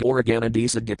 the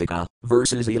Gauraganadisa Gitaka,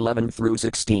 verses 11 through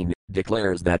 16,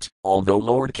 declares that, although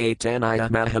Lord Caitanya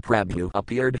Mahaprabhu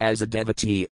appeared as a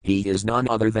devotee, he is none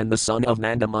other than the son of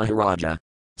Nanda Maharaja.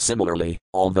 Similarly,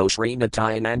 although Sri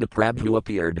Nityananda Prabhu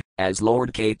appeared as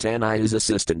Lord Caitanya's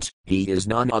assistant, he is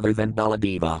none other than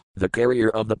Baladeva, the carrier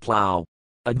of the plough.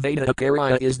 Advaita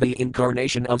Acharya is the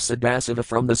incarnation of Sadasiva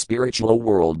from the spiritual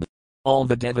world. All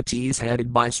the devotees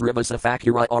headed by Srivasa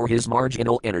Thakura are his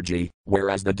marginal energy,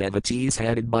 whereas the devotees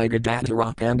headed by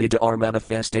Gadadhara Pandita are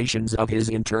manifestations of his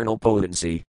internal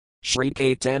potency. Sri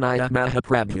Caitanya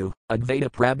Mahaprabhu, Advaita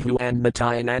Prabhu and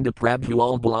Nityananda Prabhu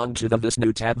all belong to the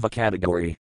Vishnu Tattva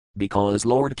category. Because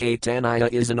Lord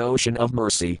Caitanya is an ocean of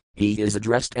mercy, he is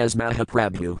addressed as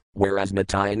Mahaprabhu, whereas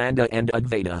Nityananda and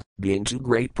Advaita, being two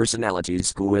great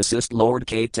personalities who assist Lord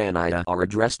Caitanya, are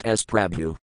addressed as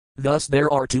Prabhu. Thus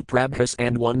there are two Prabhus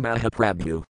and one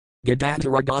Mahaprabhu.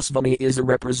 Gadadhara Goswami is a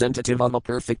representative of a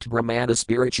perfect Brahmana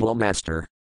spiritual master.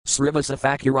 Srivasa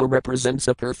Thakura represents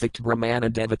a perfect Brahmana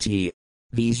devotee.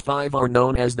 These five are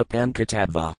known as the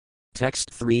Panchatattva.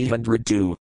 Text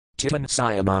 302. Titan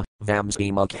Sayama,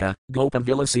 Vamsi Mukha,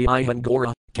 Gopavilasi Ihan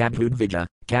Gora, Kabhudvija,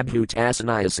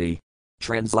 Kabhutasanyasi.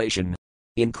 Translation.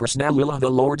 In Krishna Lila the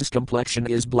Lord's complexion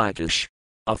is blackish.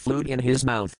 A flute in his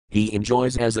mouth, he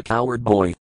enjoys as a coward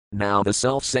boy. Now the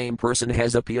self-same person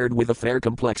has appeared with a fair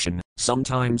complexion,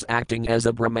 sometimes acting as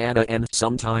a Brahmana and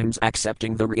sometimes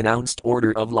accepting the renounced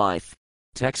order of life.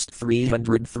 Text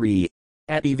 303.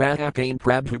 Ativahakain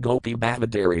Prabhu Gopi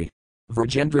Bhavadari.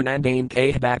 Virgendranandain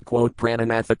Kahbak quote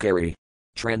Prananathakari.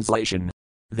 Translation.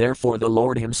 Therefore the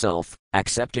Lord himself,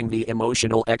 accepting the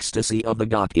emotional ecstasy of the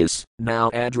Gopis, now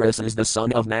addresses the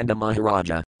son of Nanda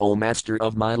Maharaja, O master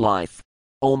of my life.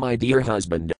 O my dear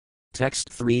husband. Text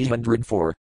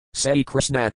 304. Seti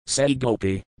Krishna, Seti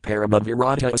Gopi,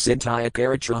 Paramavirata Asintaya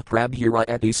Karatra Prabhura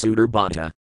Eti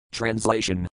Sudarbhata.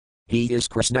 Translation. He is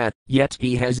Krishna, yet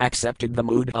he has accepted the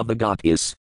mood of the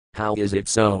Gopis. How is it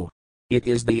so? It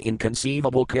is the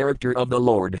inconceivable character of the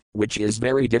Lord, which is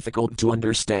very difficult to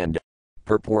understand.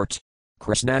 Purport.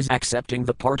 Krishna's accepting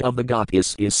the part of the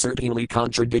gopis is certainly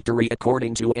contradictory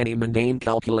according to any mundane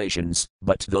calculations,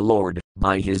 but the Lord,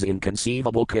 by his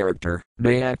inconceivable character,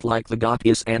 may act like the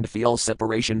gopis and feel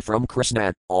separation from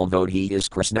Krishna, although he is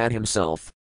Krishna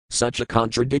himself. Such a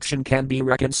contradiction can be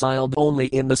reconciled only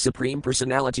in the Supreme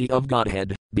Personality of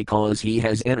Godhead, because he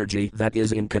has energy that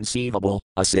is inconceivable,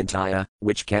 asintaya,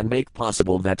 which can make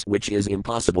possible that which is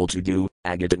impossible to do,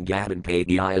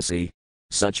 agatangadanpadiyasi.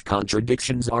 Such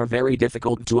contradictions are very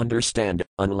difficult to understand,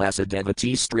 unless a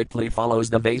devotee strictly follows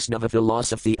the Vaisnava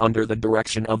philosophy under the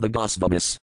direction of the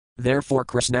Gosvamis. Therefore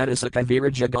Krishnadasa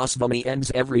Kaviraja Gosvami ends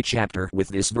every chapter with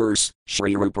this verse,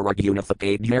 Shri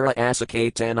Ruparagunathapadhyara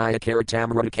Asakatanaya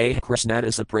Karatamradake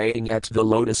Krishnadasa praying at the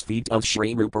lotus feet of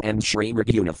Shri Rupa and Shri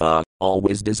Raghunatha,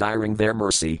 always desiring their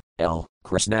mercy.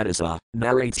 Krishnadasa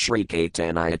narrates Shri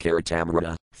Caitanya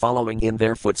Karatamrita, following in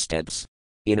their footsteps.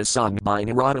 In a song by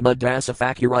Narottama Dasa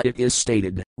Thakura it is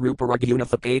stated,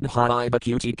 Ruparagunathapadhyaya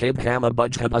Bhakuti Kabhama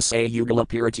Bhajhaba say Yugala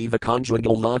Purity. The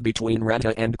conjugal love between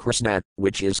Radha and Krishna,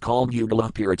 which is called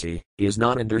Yugala Purity, is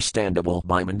not understandable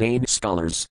by mundane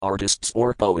scholars, artists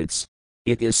or poets.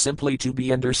 It is simply to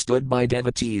be understood by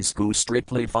devotees who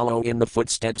strictly follow in the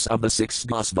footsteps of the six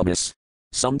Gosvamis.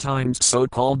 Sometimes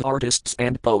so-called artists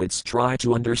and poets try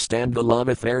to understand the love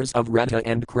affairs of Radha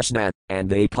and Krishna, and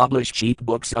they publish cheap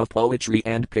books of poetry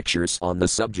and pictures on the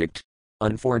subject.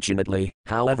 Unfortunately,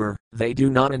 however, they do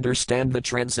not understand the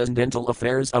transcendental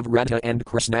affairs of Radha and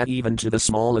Krishna even to the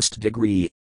smallest degree.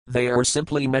 They are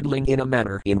simply meddling in a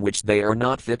manner in which they are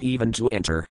not fit even to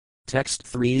enter. Text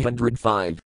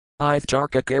 305.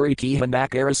 Ithtarka Kariki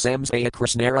Handakara Samsaya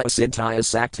Krishnara Asintaya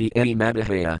Sakti Eni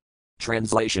Madahaya.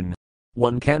 Translation.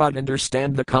 One cannot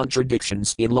understand the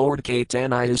contradictions in Lord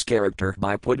Caitanya's character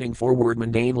by putting forward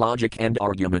mundane logic and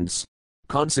arguments.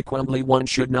 Consequently, one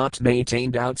should not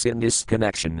maintain doubts in this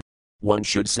connection. One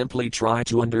should simply try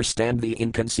to understand the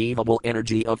inconceivable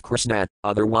energy of Krishna,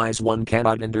 otherwise one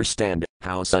cannot understand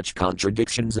how such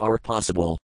contradictions are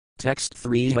possible. Text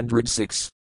 306.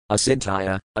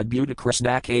 Asintaya, Adbhuta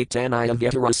Krishna Caitanya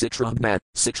Vyatara Citrabhat,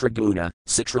 Citraguna,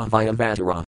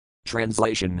 Citravyavatara.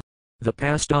 Translation. The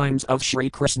pastimes of Sri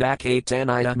Krishna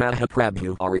Caitanya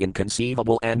Mahaprabhu are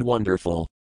inconceivable and wonderful.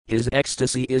 His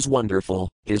ecstasy is wonderful,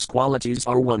 his qualities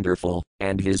are wonderful,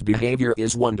 and his behavior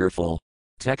is wonderful.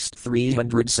 Text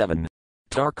 307.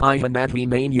 Tarkihanadhi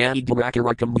Manyai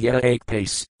Durakarakam Yena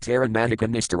Ekpace, Taranmatika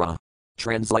Nistara.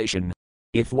 Translation.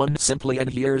 If one simply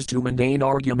adheres to mundane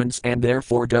arguments and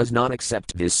therefore does not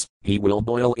accept this, he will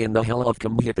boil in the hell of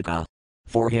Kamhipika.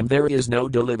 For him there is no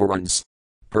deliverance.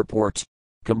 Purport.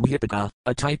 Kamhipika,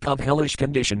 a type of hellish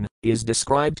condition, is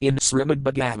described in Srimad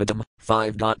Bhagavatam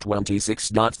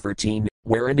 5.26.13,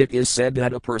 wherein it is said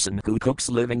that a person who cooks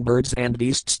living birds and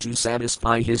beasts to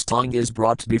satisfy his tongue is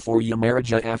brought before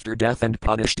Yamaraja after death and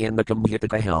punished in the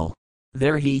Kamhipika hell.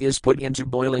 There he is put into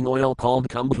boiling oil called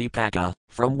Kamhipaka,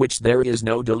 from which there is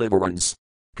no deliverance.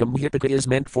 Kamhipaka is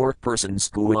meant for persons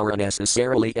who are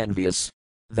unnecessarily envious.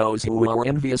 Those who are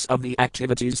envious of the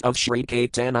activities of Sri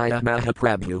Caitanya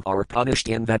Mahaprabhu are punished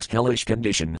in that hellish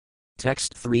condition.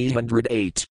 Text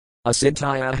 308.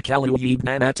 Asintaya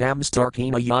kaluyibnanatam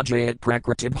starkina yajayat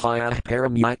prakratibhaya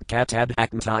paramyat katad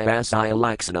akantayasaya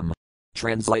laxanam.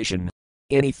 Translation.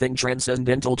 Anything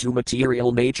transcendental to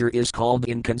material nature is called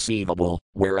inconceivable,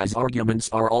 whereas arguments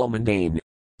are all mundane.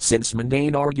 Since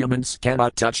mundane arguments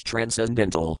cannot touch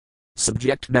transcendental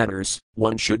subject matters,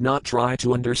 one should not try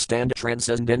to understand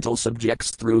transcendental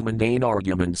subjects through mundane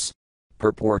arguments.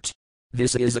 Purport.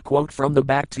 This is a quote from the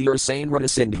Bhakti Rasamrita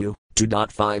Sindhu,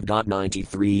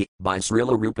 2.5.93, by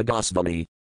Srila Rupa Goswami.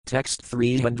 Text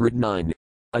 309.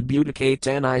 Adbhuta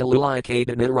Caitanya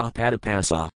Lilayakata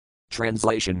Nirapadapasa.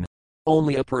 Translation.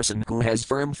 Only a person who has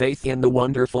firm faith in the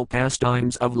wonderful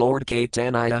pastimes of Lord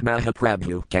Caitanya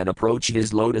Mahaprabhu can approach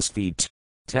his lotus feet.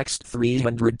 Text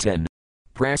 310.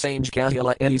 Prasanj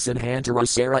Kahila Edisan Hantara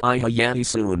Sara Ihayani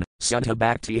Soon, Sudha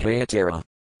Bhakti Hayatara.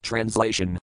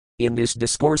 Translation. In this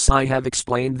discourse I have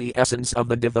explained the essence of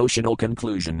the devotional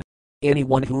conclusion.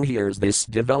 Anyone who hears this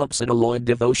develops an alloyed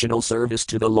devotional service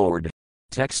to the Lord.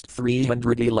 Text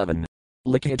 311.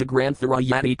 Likhita Granthara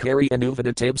Yati Kari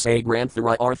Anuvada Tibse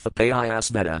Granthara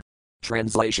Arthapayasveda.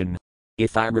 Translation.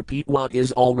 If I repeat what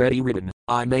is already written,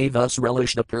 I may thus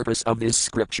relish the purpose of this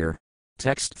scripture.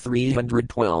 Text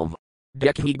 312.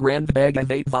 Dekhi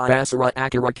Grandbhagavate Vyasara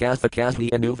Akara Kathakathi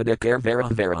Anuvada Karvara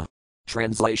Vera.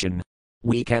 Translation.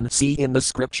 We can see in the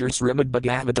scripture Srimad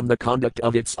Bhagavatam the conduct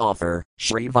of its author,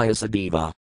 Sri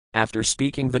Vyasadeva. After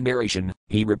speaking the narration,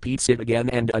 he repeats it again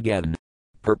and again.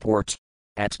 Purport.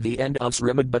 At the end of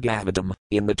Srimad Bhagavatam,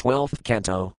 in the 12th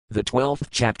canto, the 12th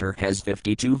chapter has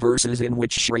 52 verses in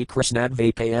which Sri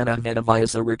Krishnadvaipayana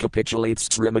Vedavyasa recapitulates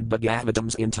Srimad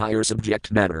Bhagavatam's entire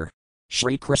subject matter.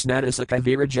 Sri Krishnadasa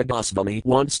Kaviraja Goswami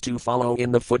wants to follow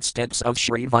in the footsteps of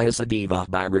Sri Vyasadeva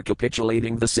by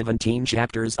recapitulating the 17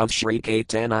 chapters of Sri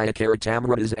Caitanya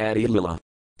Charitamrita's Adi Lila.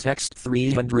 Text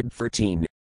 313.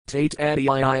 Tate Adi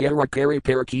Iyarakari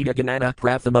Parakida Ganana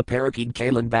Prathama Parakid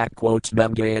Kalan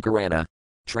Bamgaya Karana.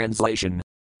 Translation.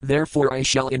 Therefore I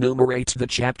shall enumerate the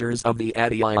chapters of the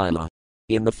Adi Ila.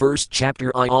 In the first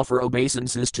chapter I offer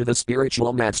obeisances to the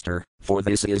spiritual master, for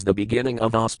this is the beginning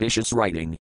of auspicious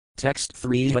writing. Text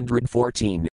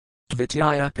 314.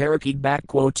 Vityaya Parakid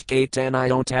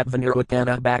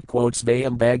Caitanyotadvanirutana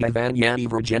Svayam Bhagavanyani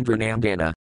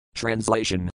Vrajendranandana.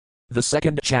 Translation. The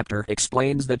second chapter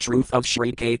explains the truth of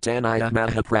Sri Caitanya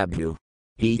Mahaprabhu.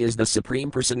 He is the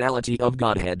Supreme Personality of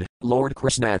Godhead, Lord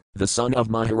Krishna, the son of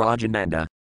Maharajananda.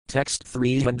 Text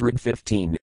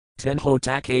 315.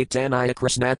 Tenhota Caitanya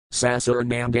Krishna,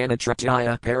 Sasurnandana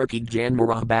Tritaya Parakid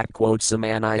Janmara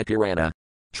Samanaya Kirana.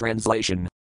 Translation.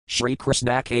 Sri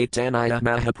Krishna Caitanya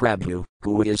Mahaprabhu,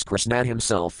 who is Krishna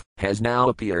himself, has now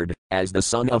appeared, as the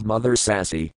son of Mother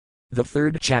Sasi. The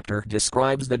third chapter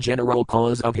describes the general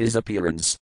cause of his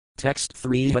appearance. Text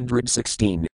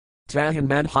 316. Tahim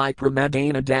Madhai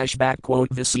Pramadana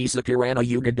Visisa Kirana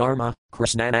Yuga Dharma,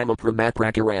 Krishnanama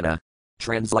Pramaprakarana.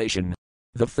 Translation.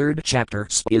 The third chapter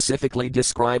specifically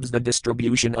describes the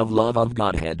distribution of love of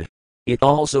Godhead. It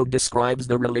also describes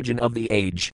the religion of the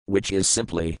age, which is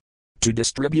simply to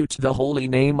distribute the holy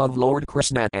name of Lord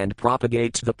Krishna and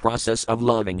propagate the process of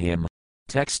loving him.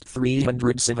 Text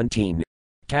 317.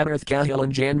 Kadarth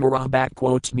Kahilan Janmara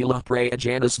Mula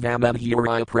Prayajanas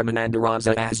Vamabhiraya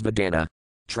Premanandaraza Asvadana.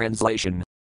 Translation.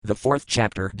 The fourth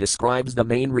chapter describes the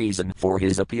main reason for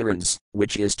his appearance,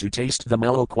 which is to taste the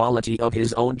mellow quality of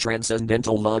his own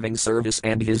transcendental loving service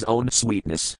and his own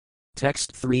sweetness.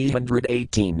 Text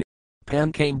 318.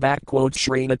 Pan came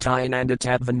Shri Nityananda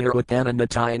Tadvanirutana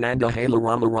Nityananda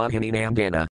Halarama Rahini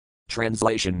Nandana.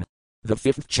 Translation. The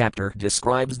fifth chapter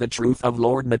describes the truth of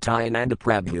Lord Nityananda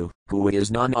Prabhu, who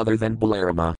is none other than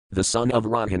Balarama, the son of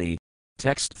Rahini.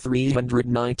 Text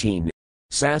 319.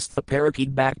 Sastha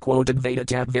Parakid Advaita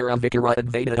Tadvara Vikara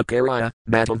Advaita Akaraya,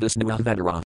 Matavisnu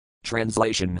Avadara.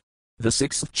 Translation. The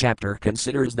sixth chapter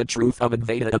considers the truth of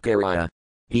Advaita Akaraya.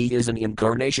 He is an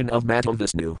incarnation of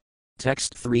Matavisnu.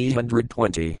 Text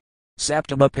 320.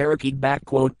 Saptama Parakid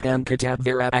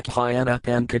Pankatadvara Akhyana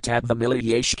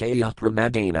Pankatadvamiliyashkaya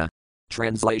Pramadana.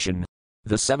 Translation.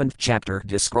 The seventh chapter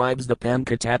describes the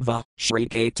Pankatadva, Sri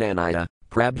Caitanya,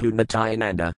 Prabhu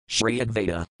Nityananda, Sri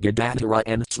Advaita, Gadadhara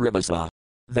and Srivasa.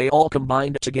 They all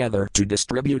combined together to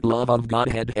distribute love of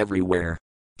Godhead everywhere.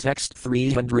 Text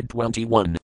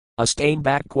 321. Astain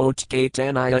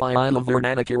Caitanya Ila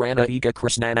Vernana Kirana Eka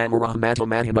Krishnanamara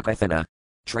Matamahimakathana.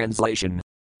 Translation.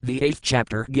 The eighth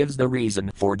chapter gives the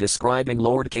reason for describing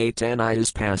Lord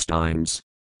Caitanya's pastimes.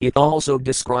 It also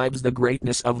describes the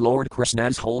greatness of Lord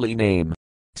Krishna's holy name.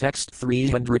 Text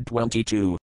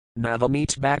 322.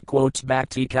 Navamit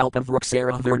Bhakti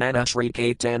Kalpavruksara Vernana Sri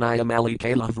Caitanya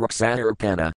Malikala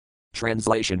Vruksarpana.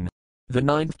 Translation. The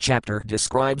ninth chapter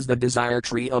describes the desire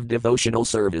tree of devotional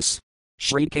service.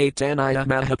 Sri Caitanya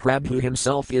Mahaprabhu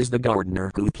himself is the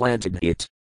gardener who planted it.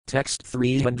 Text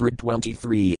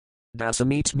 323.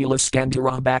 Dasamit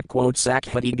Mulaskandara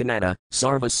Sakhvati Ganana,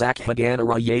 Sarva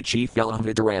Sakhvaganara Yachi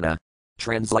Phalavidarana.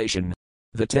 Translation.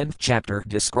 The 10th chapter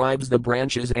describes the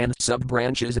branches and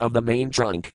sub-branches of the main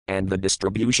trunk, and the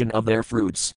distribution of their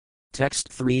fruits. Text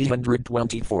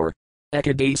 324.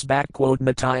 Ekades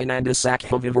Nityananda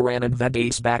Sakhvavivaranad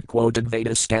Vades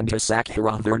Advaita Skandha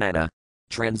Sakhara Vernana.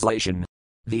 Translation.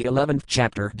 The 11th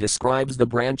chapter describes the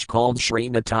branch called Sri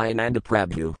Nityananda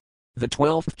Prabhu. The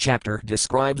 12th chapter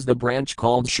describes the branch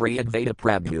called Sri Advaita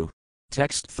Prabhu.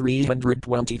 Text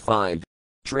 325.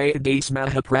 Trayades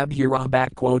Mahaprabhura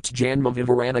Janma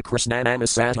Vivarana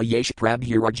Krishnanamasata Yesh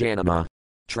Prabhura Janama.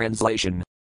 Translation.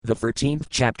 The 13th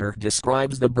chapter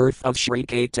describes the birth of Sri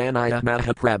Caitanya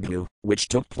Mahaprabhu, which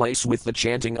took place with the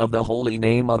chanting of the holy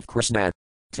name of Krishna.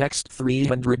 Text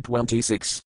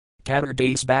 326.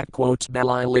 Kadardase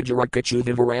Balilijarakachu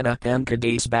Vivarana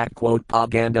Pankadase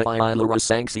Paganda Ilara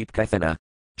Sanksip Kathana.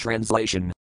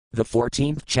 Translation. The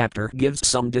 14th chapter gives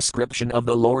some description of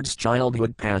the Lord's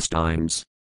childhood pastimes.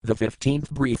 The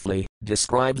 15th briefly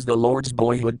describes the Lord's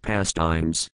boyhood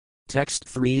pastimes. Text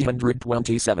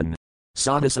 327.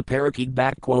 Sadhasa Parakid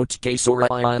Kesora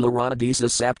Ilaradisa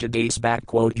Saptadase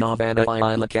Yavana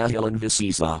Ila Kahilan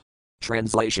Visisa.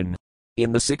 Translation.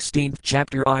 In the 16th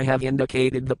chapter I have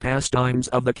indicated the pastimes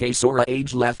of the Kesura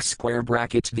age left square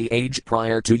bracket the age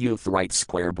prior to youth right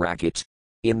square bracket.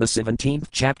 In the 17th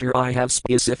chapter I have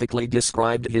specifically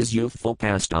described his youthful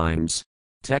pastimes.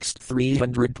 Text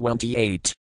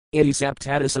 328.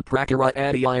 Itisaptadisa prakara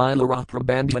adi ilara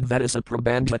prabandha vedasa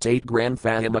prabandha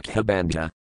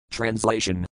grandfahimakhabandha.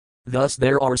 Translation. Thus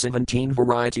there are 17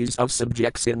 varieties of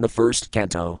subjects in the first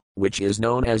canto, which is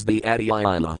known as the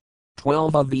Adhyayana.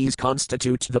 12 of these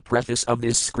constitute the preface of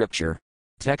this scripture.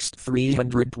 Text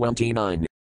 329.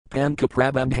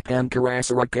 Pankaprabandha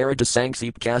pankarasara karata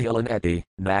sanksip kahilan eti,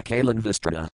 nakalan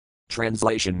vistrata.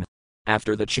 Translation.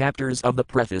 After the chapters of the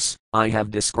preface, I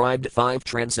have described 5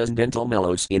 transcendental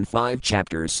mellows in 5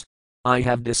 chapters. I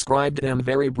have described them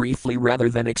very briefly rather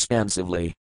than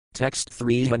expansively. Text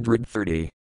 330.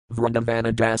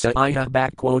 Vrindavana dasa iha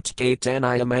backquote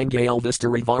Caitanya Mangal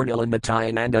Vistari Varnalan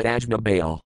Nityananda Ajna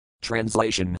Bail.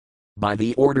 Translation. By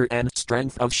the order and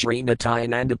strength of Sri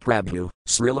Nityananda Prabhu,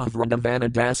 Srila Vrindavana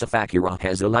Dasa Thakura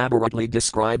has elaborately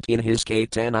described in his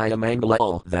Caitanya Mangala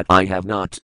all that I have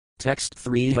not. Text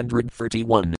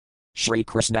 331. Shri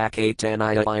Krishna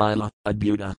Caitanya Ila,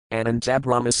 Adbhuta,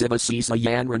 Anantabrahma Siva Sisa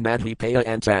Yanranadhipaya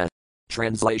Anta.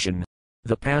 Translation.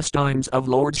 The pastimes of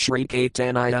Lord Shri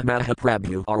Caitanya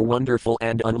Mahaprabhu are wonderful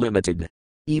and unlimited.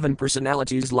 Even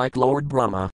personalities like Lord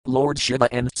Brahma, Lord Shiva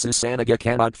and Sasanaga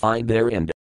cannot find their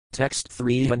end. Text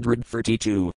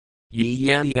 332. Ye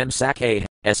yani and sake,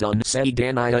 esun se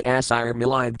danaya asir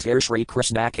milib ter Shri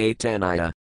Krishna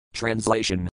Caitanya.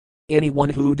 Translation. Anyone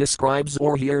who describes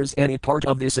or hears any part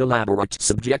of this elaborate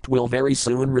subject will very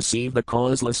soon receive the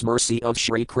causeless mercy of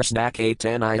Shri Krishna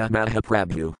Caitanya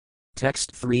Mahaprabhu.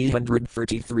 Text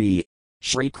 333.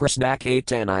 Shri Krishna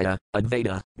Caitanya,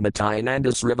 Advaita,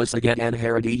 Nityananda Srivasagya and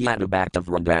Haridiyata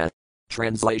Bhaktivinoda.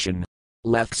 Translation.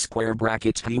 Left square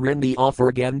bracket herein the author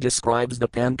again describes the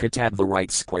Pankatattva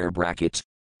right square bracket.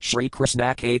 Shri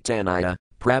Krishna Caitanya,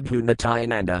 Prabhu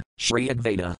Nityananda, Shri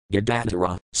Advaita,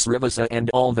 Gadadhara, Srivasa and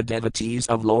all the devotees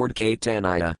of Lord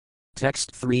Caitanya.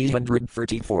 Text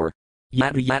 334.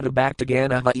 Yada yada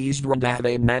Bhaktaganava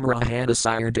Isvrandave Namrahana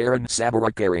Sirdaran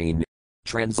Sabarakarin.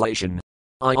 Translation.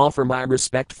 I offer my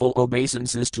respectful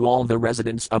obeisances to all the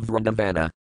residents of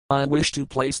Vrindavana. I wish to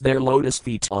place their lotus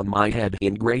feet on my head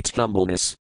in great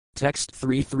humbleness. Text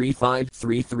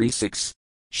 335-336.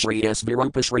 Shri S.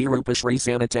 Virupa Shri Rupa Shri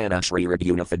Sanatana Shri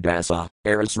Raghunatha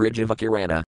Aras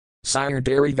Rijivakirana. Sire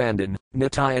Dari Vandan,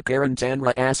 Nitya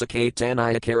Karantanra Asake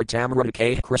Tanaya Karatamrata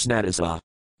K. Krishnadasa.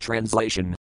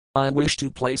 Translation. I wish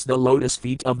to place the lotus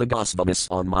feet of the Gosvamis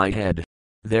on my head.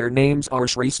 Their names are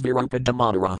Shri Svirupa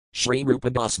Damodara, Shri Rupa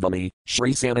Gosvami,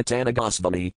 Shri Sanatana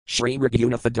Gosvami, Shri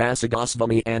Raghunatha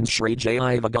Gosvami and Shri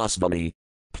Jaiva Gosvami.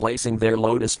 Placing their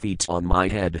lotus feet on my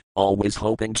head, always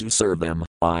hoping to serve them,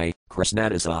 I,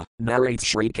 Krishnadasa, narrate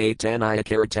Shri Caitanya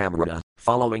Karatamrita,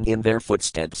 following in their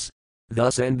footsteps.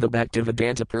 Thus end the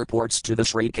Bhaktivedanta purports to the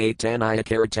Sri Caitanya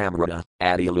Karatamrita,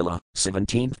 Adilila,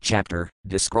 17th chapter,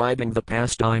 describing the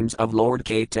pastimes of Lord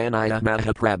Caitanya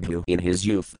Mahaprabhu in his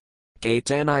youth.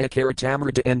 Caitanya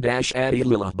Karatamrita and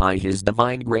Adilila by his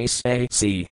divine grace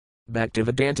A.C.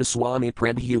 Bhaktivedanta Swami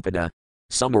Prabhupada.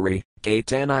 Summary.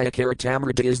 Caitanya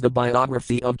Karatamrita is the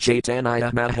biography of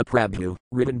Chaitanya Mahaprabhu,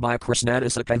 written by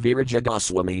Krishnadasa Kaviraja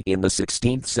Goswami in the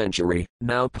 16th century,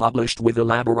 now published with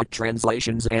elaborate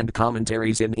translations and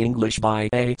commentaries in English by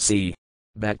A.C.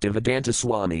 Bhaktivedanta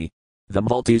Swami. The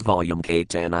multi-volume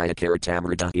Caitanya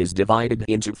Karatamrita is divided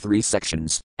into 3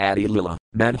 sections, Adi Lila,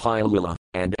 Madhya Lila,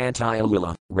 and Antya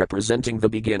Lila, representing the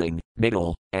beginning,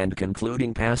 middle, and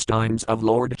concluding pastimes of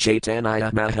Lord Chaitanya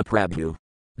Mahaprabhu.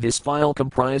 This file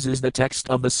comprises the text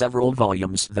of the several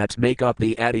volumes that make up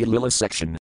the Adi Lila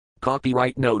section.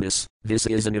 Copyright notice: this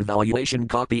is an evaluation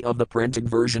copy of the printed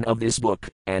version of this book,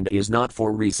 and is not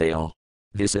for resale.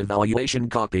 This evaluation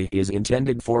copy is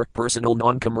intended for personal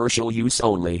non-commercial use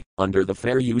only, under the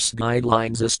fair use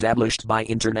guidelines established by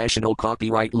international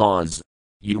copyright laws.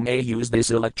 You may use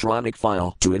this electronic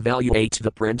file to evaluate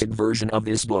the printed version of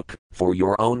this book, for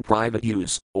your own private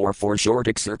use, or for short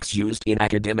excerpts used in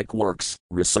academic works,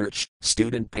 research,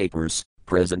 student papers,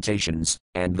 presentations,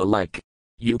 and the like.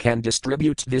 You can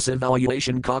distribute this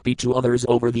evaluation copy to others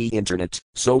over the internet,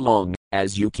 so long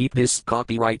as you keep this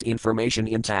copyright information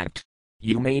intact.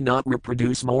 You may not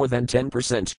reproduce more than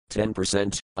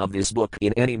 10% of this book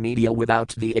in any media without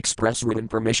the express written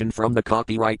permission from the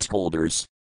copyright holders.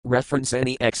 Reference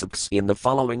any excerpts in the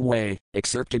following way,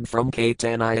 excerpted from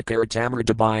Caitanya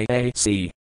Karatamrita by A.C.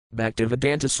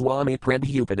 Bhaktivedanta Swami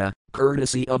Prabhupada,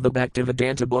 courtesy of the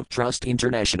Bhaktivedanta Book Trust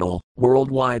International, World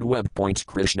Wide Web.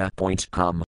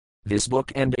 Krishna.com This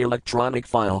book and electronic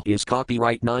file is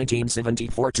copyright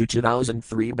 1974 to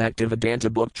 2003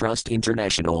 Bhaktivedanta Book Trust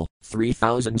International,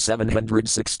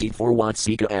 3764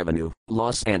 Watseka Avenue,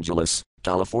 Los Angeles,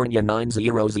 California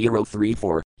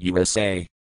 90034, USA.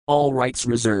 All rights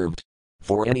reserved.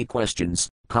 For any questions,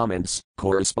 comments,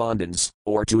 correspondence,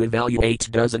 or to evaluate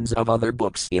dozens of other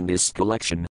books in this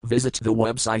collection, visit the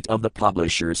website of the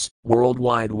publishers,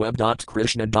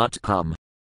 worldwideweb.krishna.com.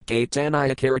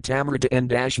 Caitanya Charitamrita and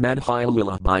Madhya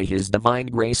Lila by His Divine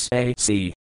Grace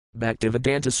A.C.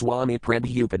 Bhaktivedanta Swami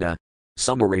Prabhupada.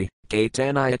 Summary: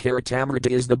 Caitanya Charitamrita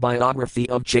is the biography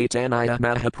of Chaitanya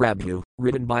Mahaprabhu,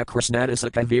 written by Krishnadasa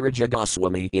Kaviraja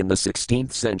Goswami in the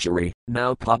 16th century,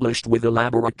 now published with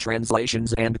elaborate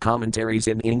translations and commentaries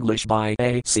in English by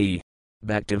A.C.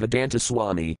 Bhaktivedanta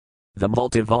Swami. The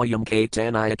multi-volume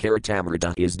Caitanya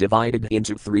Charitamrita is divided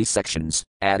into 3 sections,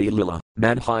 Adi Lila,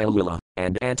 Madhya Lila,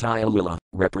 and Antya Lila,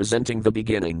 representing the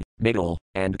beginning, middle,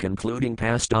 and concluding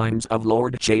pastimes of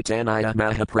Lord Chaitanya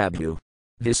Mahaprabhu.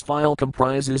 This file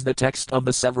comprises the text of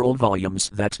the several volumes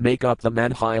that make up the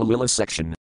Madhya Lila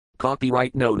section.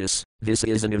 Copyright notice: this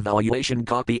is an evaluation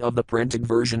copy of the printed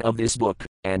version of this book,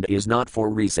 and is not for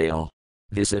resale.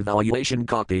 This evaluation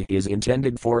copy is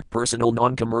intended for personal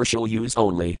non-commercial use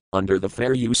only, under the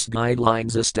fair use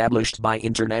guidelines established by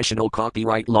international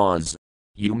copyright laws.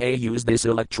 You may use this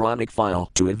electronic file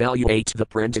to evaluate the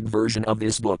printed version of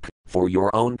this book, for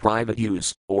your own private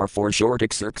use, or for short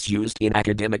excerpts used in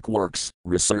academic works,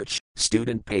 research,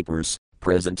 student papers,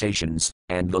 presentations,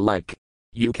 and the like.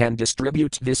 You can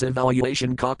distribute this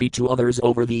evaluation copy to others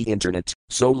over the internet,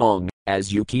 so long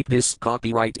as you keep this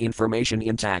copyright information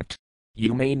intact.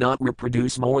 You may not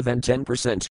reproduce more than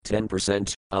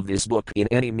 10% of this book in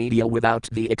any media without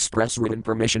the express written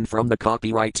permission from the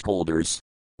copyright holders.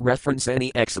 Reference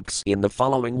any excerpts in the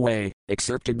following way: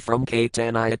 excerpted from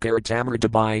Caitanya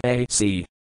Charitamrita by A.C.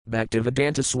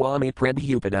 Bhaktivedanta Swami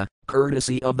Prabhupada,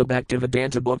 courtesy of the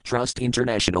Bhaktivedanta Book Trust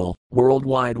International,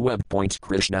 Worldwide Web.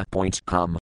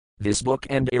 Krishna.com. This book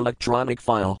and electronic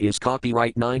file is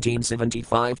copyright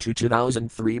 1975 to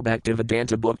 2003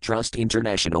 Bhaktivedanta Book Trust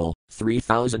International,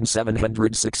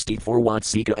 3764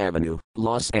 Watseka Avenue,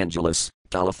 Los Angeles,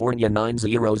 California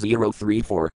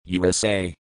 90034,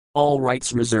 USA. All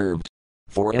rights reserved.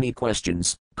 For any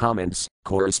questions, comments,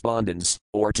 correspondence,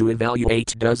 or to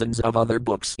evaluate dozens of other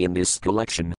books in this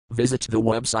collection, visit the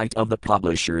website of the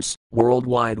publishers,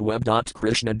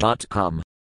 worldwideweb.krishna.com.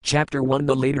 Chapter 1: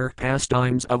 The Later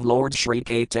Pastimes of Lord Sri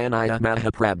Caitanya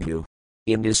Mahaprabhu.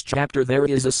 In this chapter there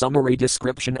is a summary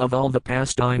description of all the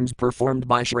pastimes performed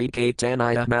by Sri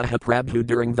Caitanya Mahaprabhu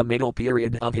during the middle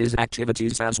period of his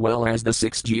activities as well as the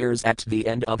 6 years at the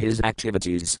end of his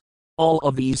activities. All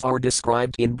of these are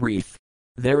described in brief.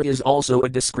 There is also a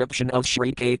description of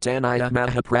Sri Caitanya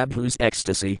Mahaprabhu's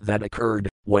ecstasy that occurred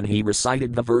when he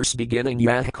recited the verse beginning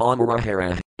Yah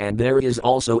Kamarahara, and there is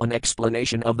also an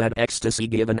explanation of that ecstasy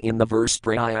given in the verse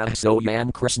Prayah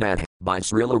Soyam Krishna by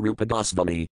Srila Rupa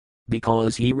Goswami.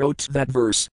 Because he wrote that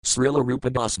verse, Srila Rupa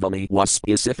Goswami was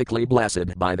specifically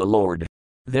blessed by the Lord.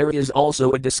 There is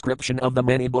also a description of the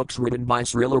many books written by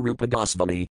Srila Rupa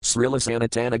Goswami, Srila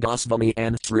Sanatana Goswami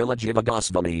and Srila Jiva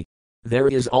Goswami. There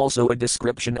is also a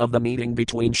description of the meeting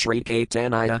between Sri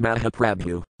Caitanya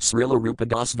Mahaprabhu, Srila Rupa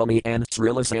Goswami and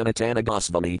Srila Sanatana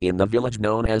Goswami in the village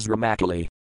known as Ramakali.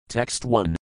 Text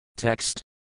 1. Text.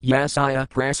 Yasaya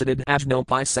prasadad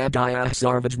ajnopai sadaya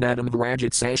sarvajnadam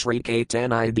vrajit sa Sri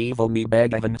Caitanya Devami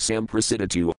Bhagavan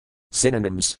Samprasidatu.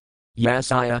 Synonyms.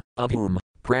 Yasaya, of whom,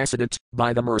 prasadat,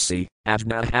 by the mercy,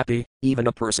 ajna happy, even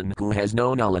a person who has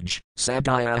no knowledge,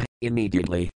 sadaya,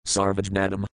 immediately,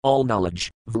 sarvajnadam, all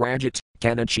knowledge, vrajit,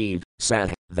 can achieve, sah,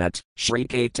 that, Sri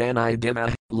Caitanya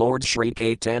Dima, Lord Sri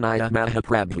Caitanya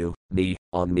Mahaprabhu, me,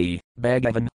 on me,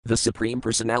 Bhagavan, the Supreme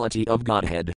Personality of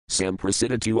Godhead,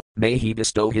 Samprasidatu, may he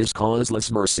bestow his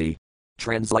causeless mercy.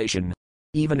 Translation.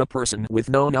 Even a person with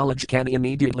no knowledge can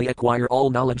immediately acquire all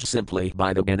knowledge simply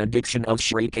by the benediction of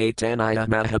Sri Caitanya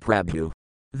Mahaprabhu.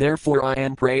 Therefore I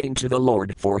am praying to the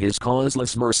Lord for his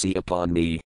causeless mercy upon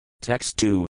me. Text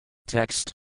 2.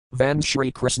 Text. Van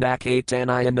Shri Krishna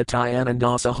Caitanya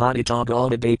Nityananda Sahadita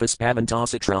Gaudadapas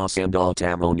Pavantasatra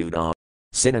Tamonuda.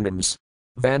 Synonyms.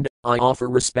 Van, I offer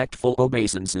respectful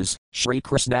obeisances, Shri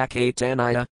Krishna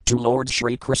Caitanya, to Lord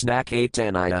Shri Krishna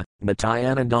Caitanya,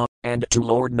 Nityananda, and to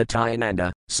Lord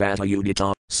Nityananda,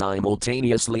 Satayudita,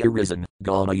 simultaneously arisen,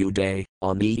 Gaudayude,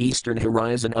 on the eastern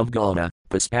horizon of Gauda,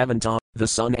 Paspavanta, the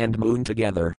sun and moon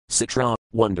together, Citra,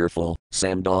 wonderful,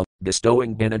 Samda,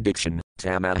 bestowing benediction,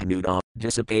 Tamahnuda,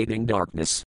 dissipating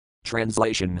darkness.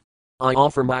 Translation. I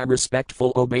offer my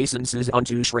respectful obeisances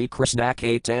unto Sri Krishna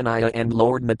Caitanya and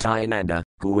Lord Nityananda,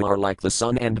 who are like the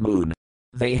sun and moon.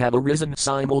 They have arisen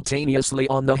simultaneously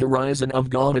on the horizon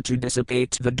of Gauda to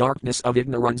dissipate the darkness of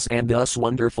ignorance and thus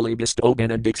wonderfully bestow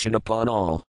benediction upon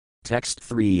all. Text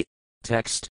 3.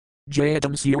 Text.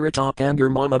 Jayatam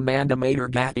Suratak Mama Mandamatar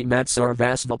Gati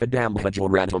Matsarvasvapadambhajal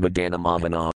Radhamadana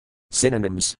Mahana.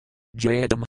 Synonyms.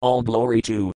 Jayatam, all glory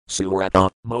to, Surata,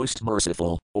 most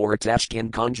merciful, or attached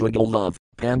in conjugal love,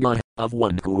 Panga, of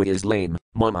one who is lame,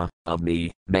 Mama, of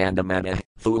me, Mandamana,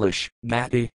 foolish,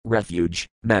 Gati, refuge,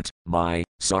 Met, my,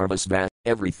 Sarvasva,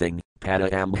 everything,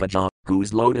 Padayambhaja,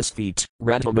 whose lotus feet,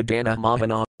 Radhamadana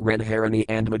Mahana, Radharani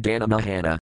and Madana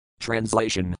Mahana.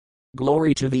 Translation.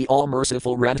 Glory to the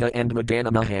all-merciful Radha and Madana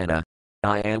Mahana.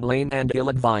 I am lame and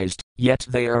ill-advised, yet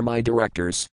they are my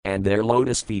directors, and their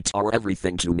lotus feet are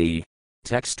everything to me.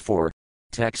 Text 4.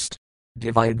 Text.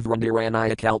 Divide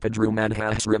Vrindaranaya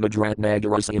Kalpadrumadhas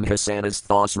Rimadratnagaras Imhasanas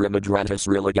Thos Rimadratas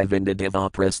Rilagavinda Diva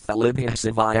Prasthalibhya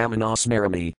Sivayamanas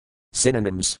Marami.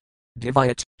 Synonyms.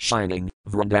 Divayat, shining,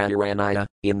 Vrindaranaya,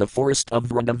 in the forest of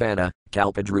Vrindavana,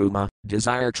 Kalpadruma,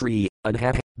 desire tree,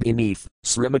 Adhah, beneath,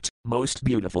 Srimat, most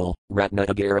beautiful,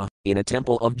 Ratnagara, in a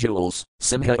temple of jewels,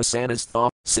 Simhasanas Tha,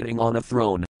 sitting on a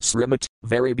throne, Srimat,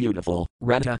 very beautiful,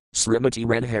 Radha, Srimati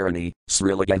Radharani,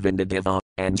 Srilagavinda Diva,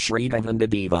 and Srigavinda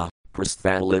Diva,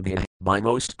 Prasthalibhya, by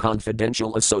most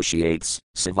confidential associates,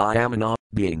 Sivayamana,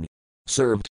 being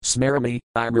served, Smarami,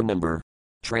 I remember.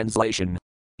 Translation.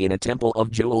 In a temple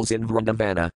of jewels in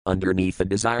Vrindavana, underneath a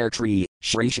desire tree,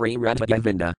 Sri Sri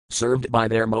Radha-Govinda, served by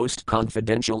their most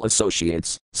confidential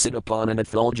associates, sit upon an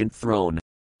effulgent throne.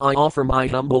 I offer my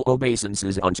humble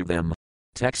obeisances unto them.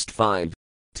 Text 5.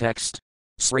 Text.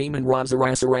 Sriman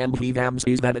Razarasarambhi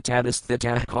Vamsis Vadatatis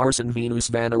Thitah Karsan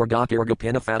Venus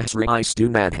Vanaragakirgapinafah Sri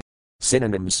Istunad.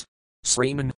 Synonyms.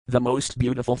 Sriman, the most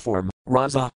beautiful form,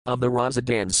 Raza, of the Raza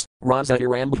dance, Raza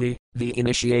Irambhi, the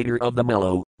initiator of the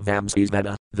mellow,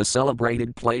 Vamsivada, the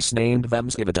celebrated place named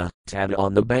Vamsivada, Tada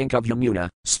on the bank of Yamuna,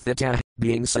 Sthita,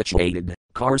 being situated,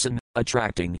 Karsan,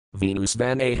 attracting, Venus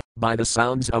Vane, by the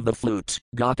sounds of the flute,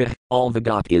 Gaka, all the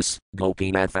Gopis,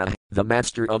 Gopinatha, the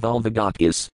master of all the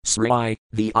Gopis, Sri,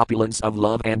 the opulence of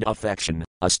love and affection,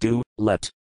 Astu, let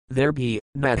there be,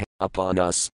 Nat, upon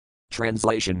us.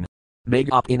 Translation. May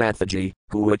Gopinathaji,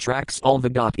 who attracts all the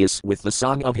Gopis with the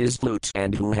song of his flute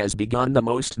and who has begun the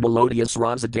most melodious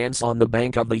Raza dance on the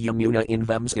bank of the Yamuna in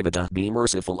Vamsivada, be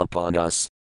merciful upon us.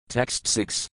 Text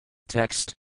 6.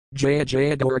 Text. Jaya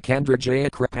Jaya Gorakandra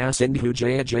Jaya Kripasindhu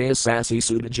Jaya Jaya Sasi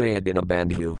Sudha Jaya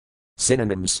Dinabandhu.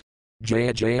 Synonyms.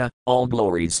 Jaya Jaya, all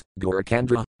glories,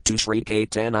 Gorakandra, to Sri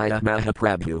Caitanya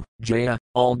Mahaprabhu, Jaya,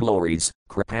 all glories,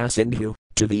 Kripasindhu,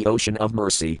 to the ocean of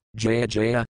mercy, Jaya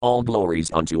Jaya, all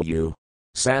glories unto you.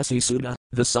 Sasi Sudha,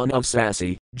 the son of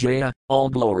Sasi, Jaya, all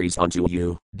glories unto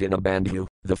you, Dinabandhu,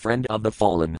 the friend of the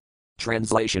fallen.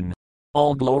 Translation.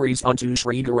 All glories unto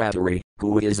Sri Garadhari,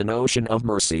 who is an ocean of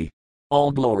mercy.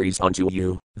 All glories unto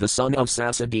you, the son of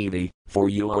Sasadevi, for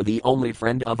you are the only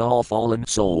friend of all fallen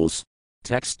souls.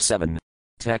 Text 7.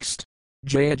 Text.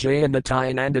 Jaya Jaya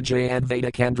Nityananda Jaya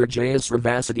Advaita Kandra Jaya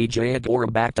Sravasati Jaya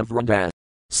Gaurabhakta Vrinda.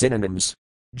 Synonyms.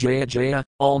 Jaya Jaya,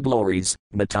 all glories,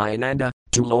 Nityananda,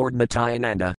 to Lord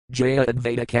Nityananda, Jaya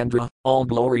Advaita Kandra, all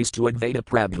glories to Advaita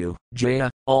Prabhu, Jaya,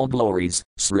 all glories,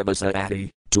 Srivasa Adi,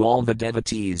 to all the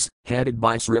devotees, headed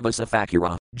by Srivasa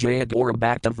Thakura, Jaya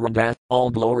Gaurabhakta Vrinda, all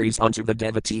glories unto the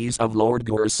devotees of Lord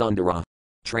Gaurasundara.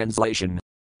 Translation.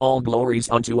 All glories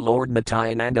unto Lord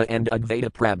Nityananda and Advaita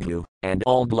Prabhu, and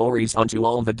all glories unto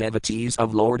all the devotees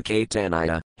of Lord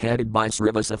Caitanya, headed by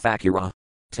Srivasa Thakura.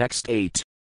 Text 8.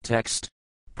 Text.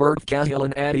 Purv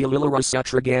Kahilan Adi Lilara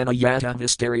Satragana Yata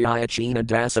Visteriya China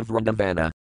Dasa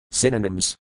Vrindavana.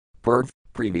 Synonyms. Purv,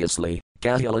 previously,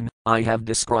 Kahilan, I have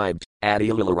described, Adi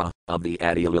Lilara, of the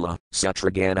Adi Lila,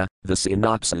 Satragana, the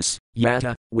synopsis,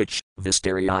 Yata, which,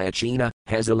 Visteriya China,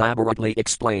 has elaborately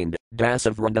explained,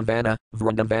 Dasa Vrindavana,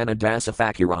 Vrindavana Dasa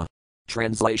Thakura.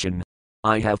 Translation.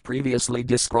 I have previously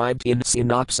described in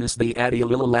synopsis the Adi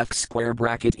Lila left square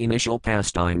bracket initial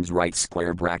pastimes right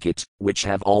square bracket, which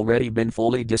have already been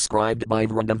fully described by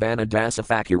Vrindavana Dasa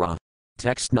Thakura.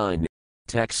 Text 9.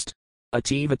 Text.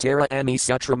 Ativatara Ami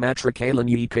Satramatra Kalan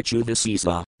Yi Pichu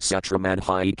Visisa,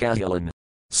 Satramadhi Kahilan.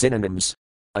 Synonyms.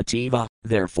 Ativa,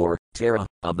 therefore, Tara,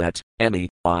 of that, Ami,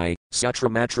 I,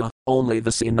 Satramatra, only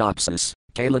the synopsis.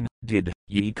 Kalan, did,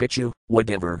 Yi Pichu,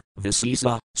 whatever,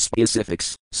 Visisa,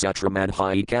 specifics,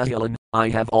 Satramadhi Kahilan, I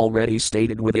have already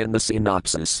stated within the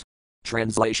synopsis.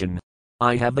 Translation.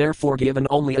 I have therefore given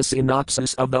only a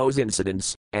synopsis of those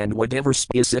incidents, and whatever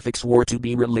specifics were to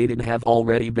be related have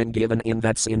already been given in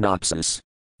that synopsis.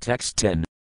 Text 10.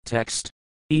 Text.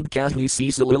 Ibkahi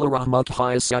Sisa Lilara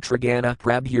Mukhaya Satragana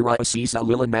Prabhura Sisa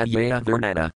Lilamadhyaya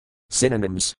Varnana.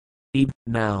 Synonyms.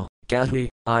 Now, Kahi,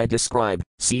 I describe,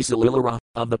 Sisa Lilara,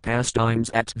 of the pastimes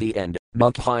at the end,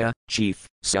 Mukhaya, chief,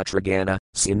 Satragana,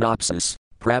 synopsis.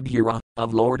 Prabhura,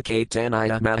 of Lord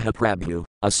Caitanya Mahaprabhu,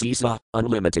 Asisa,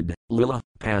 unlimited, Lila,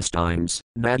 pastimes,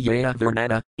 Madhyaya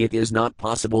Varnana, it is not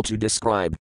possible to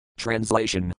describe.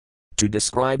 Translation. To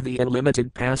describe the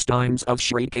unlimited pastimes of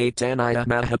Sri Caitanya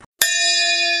Mahaprabhu.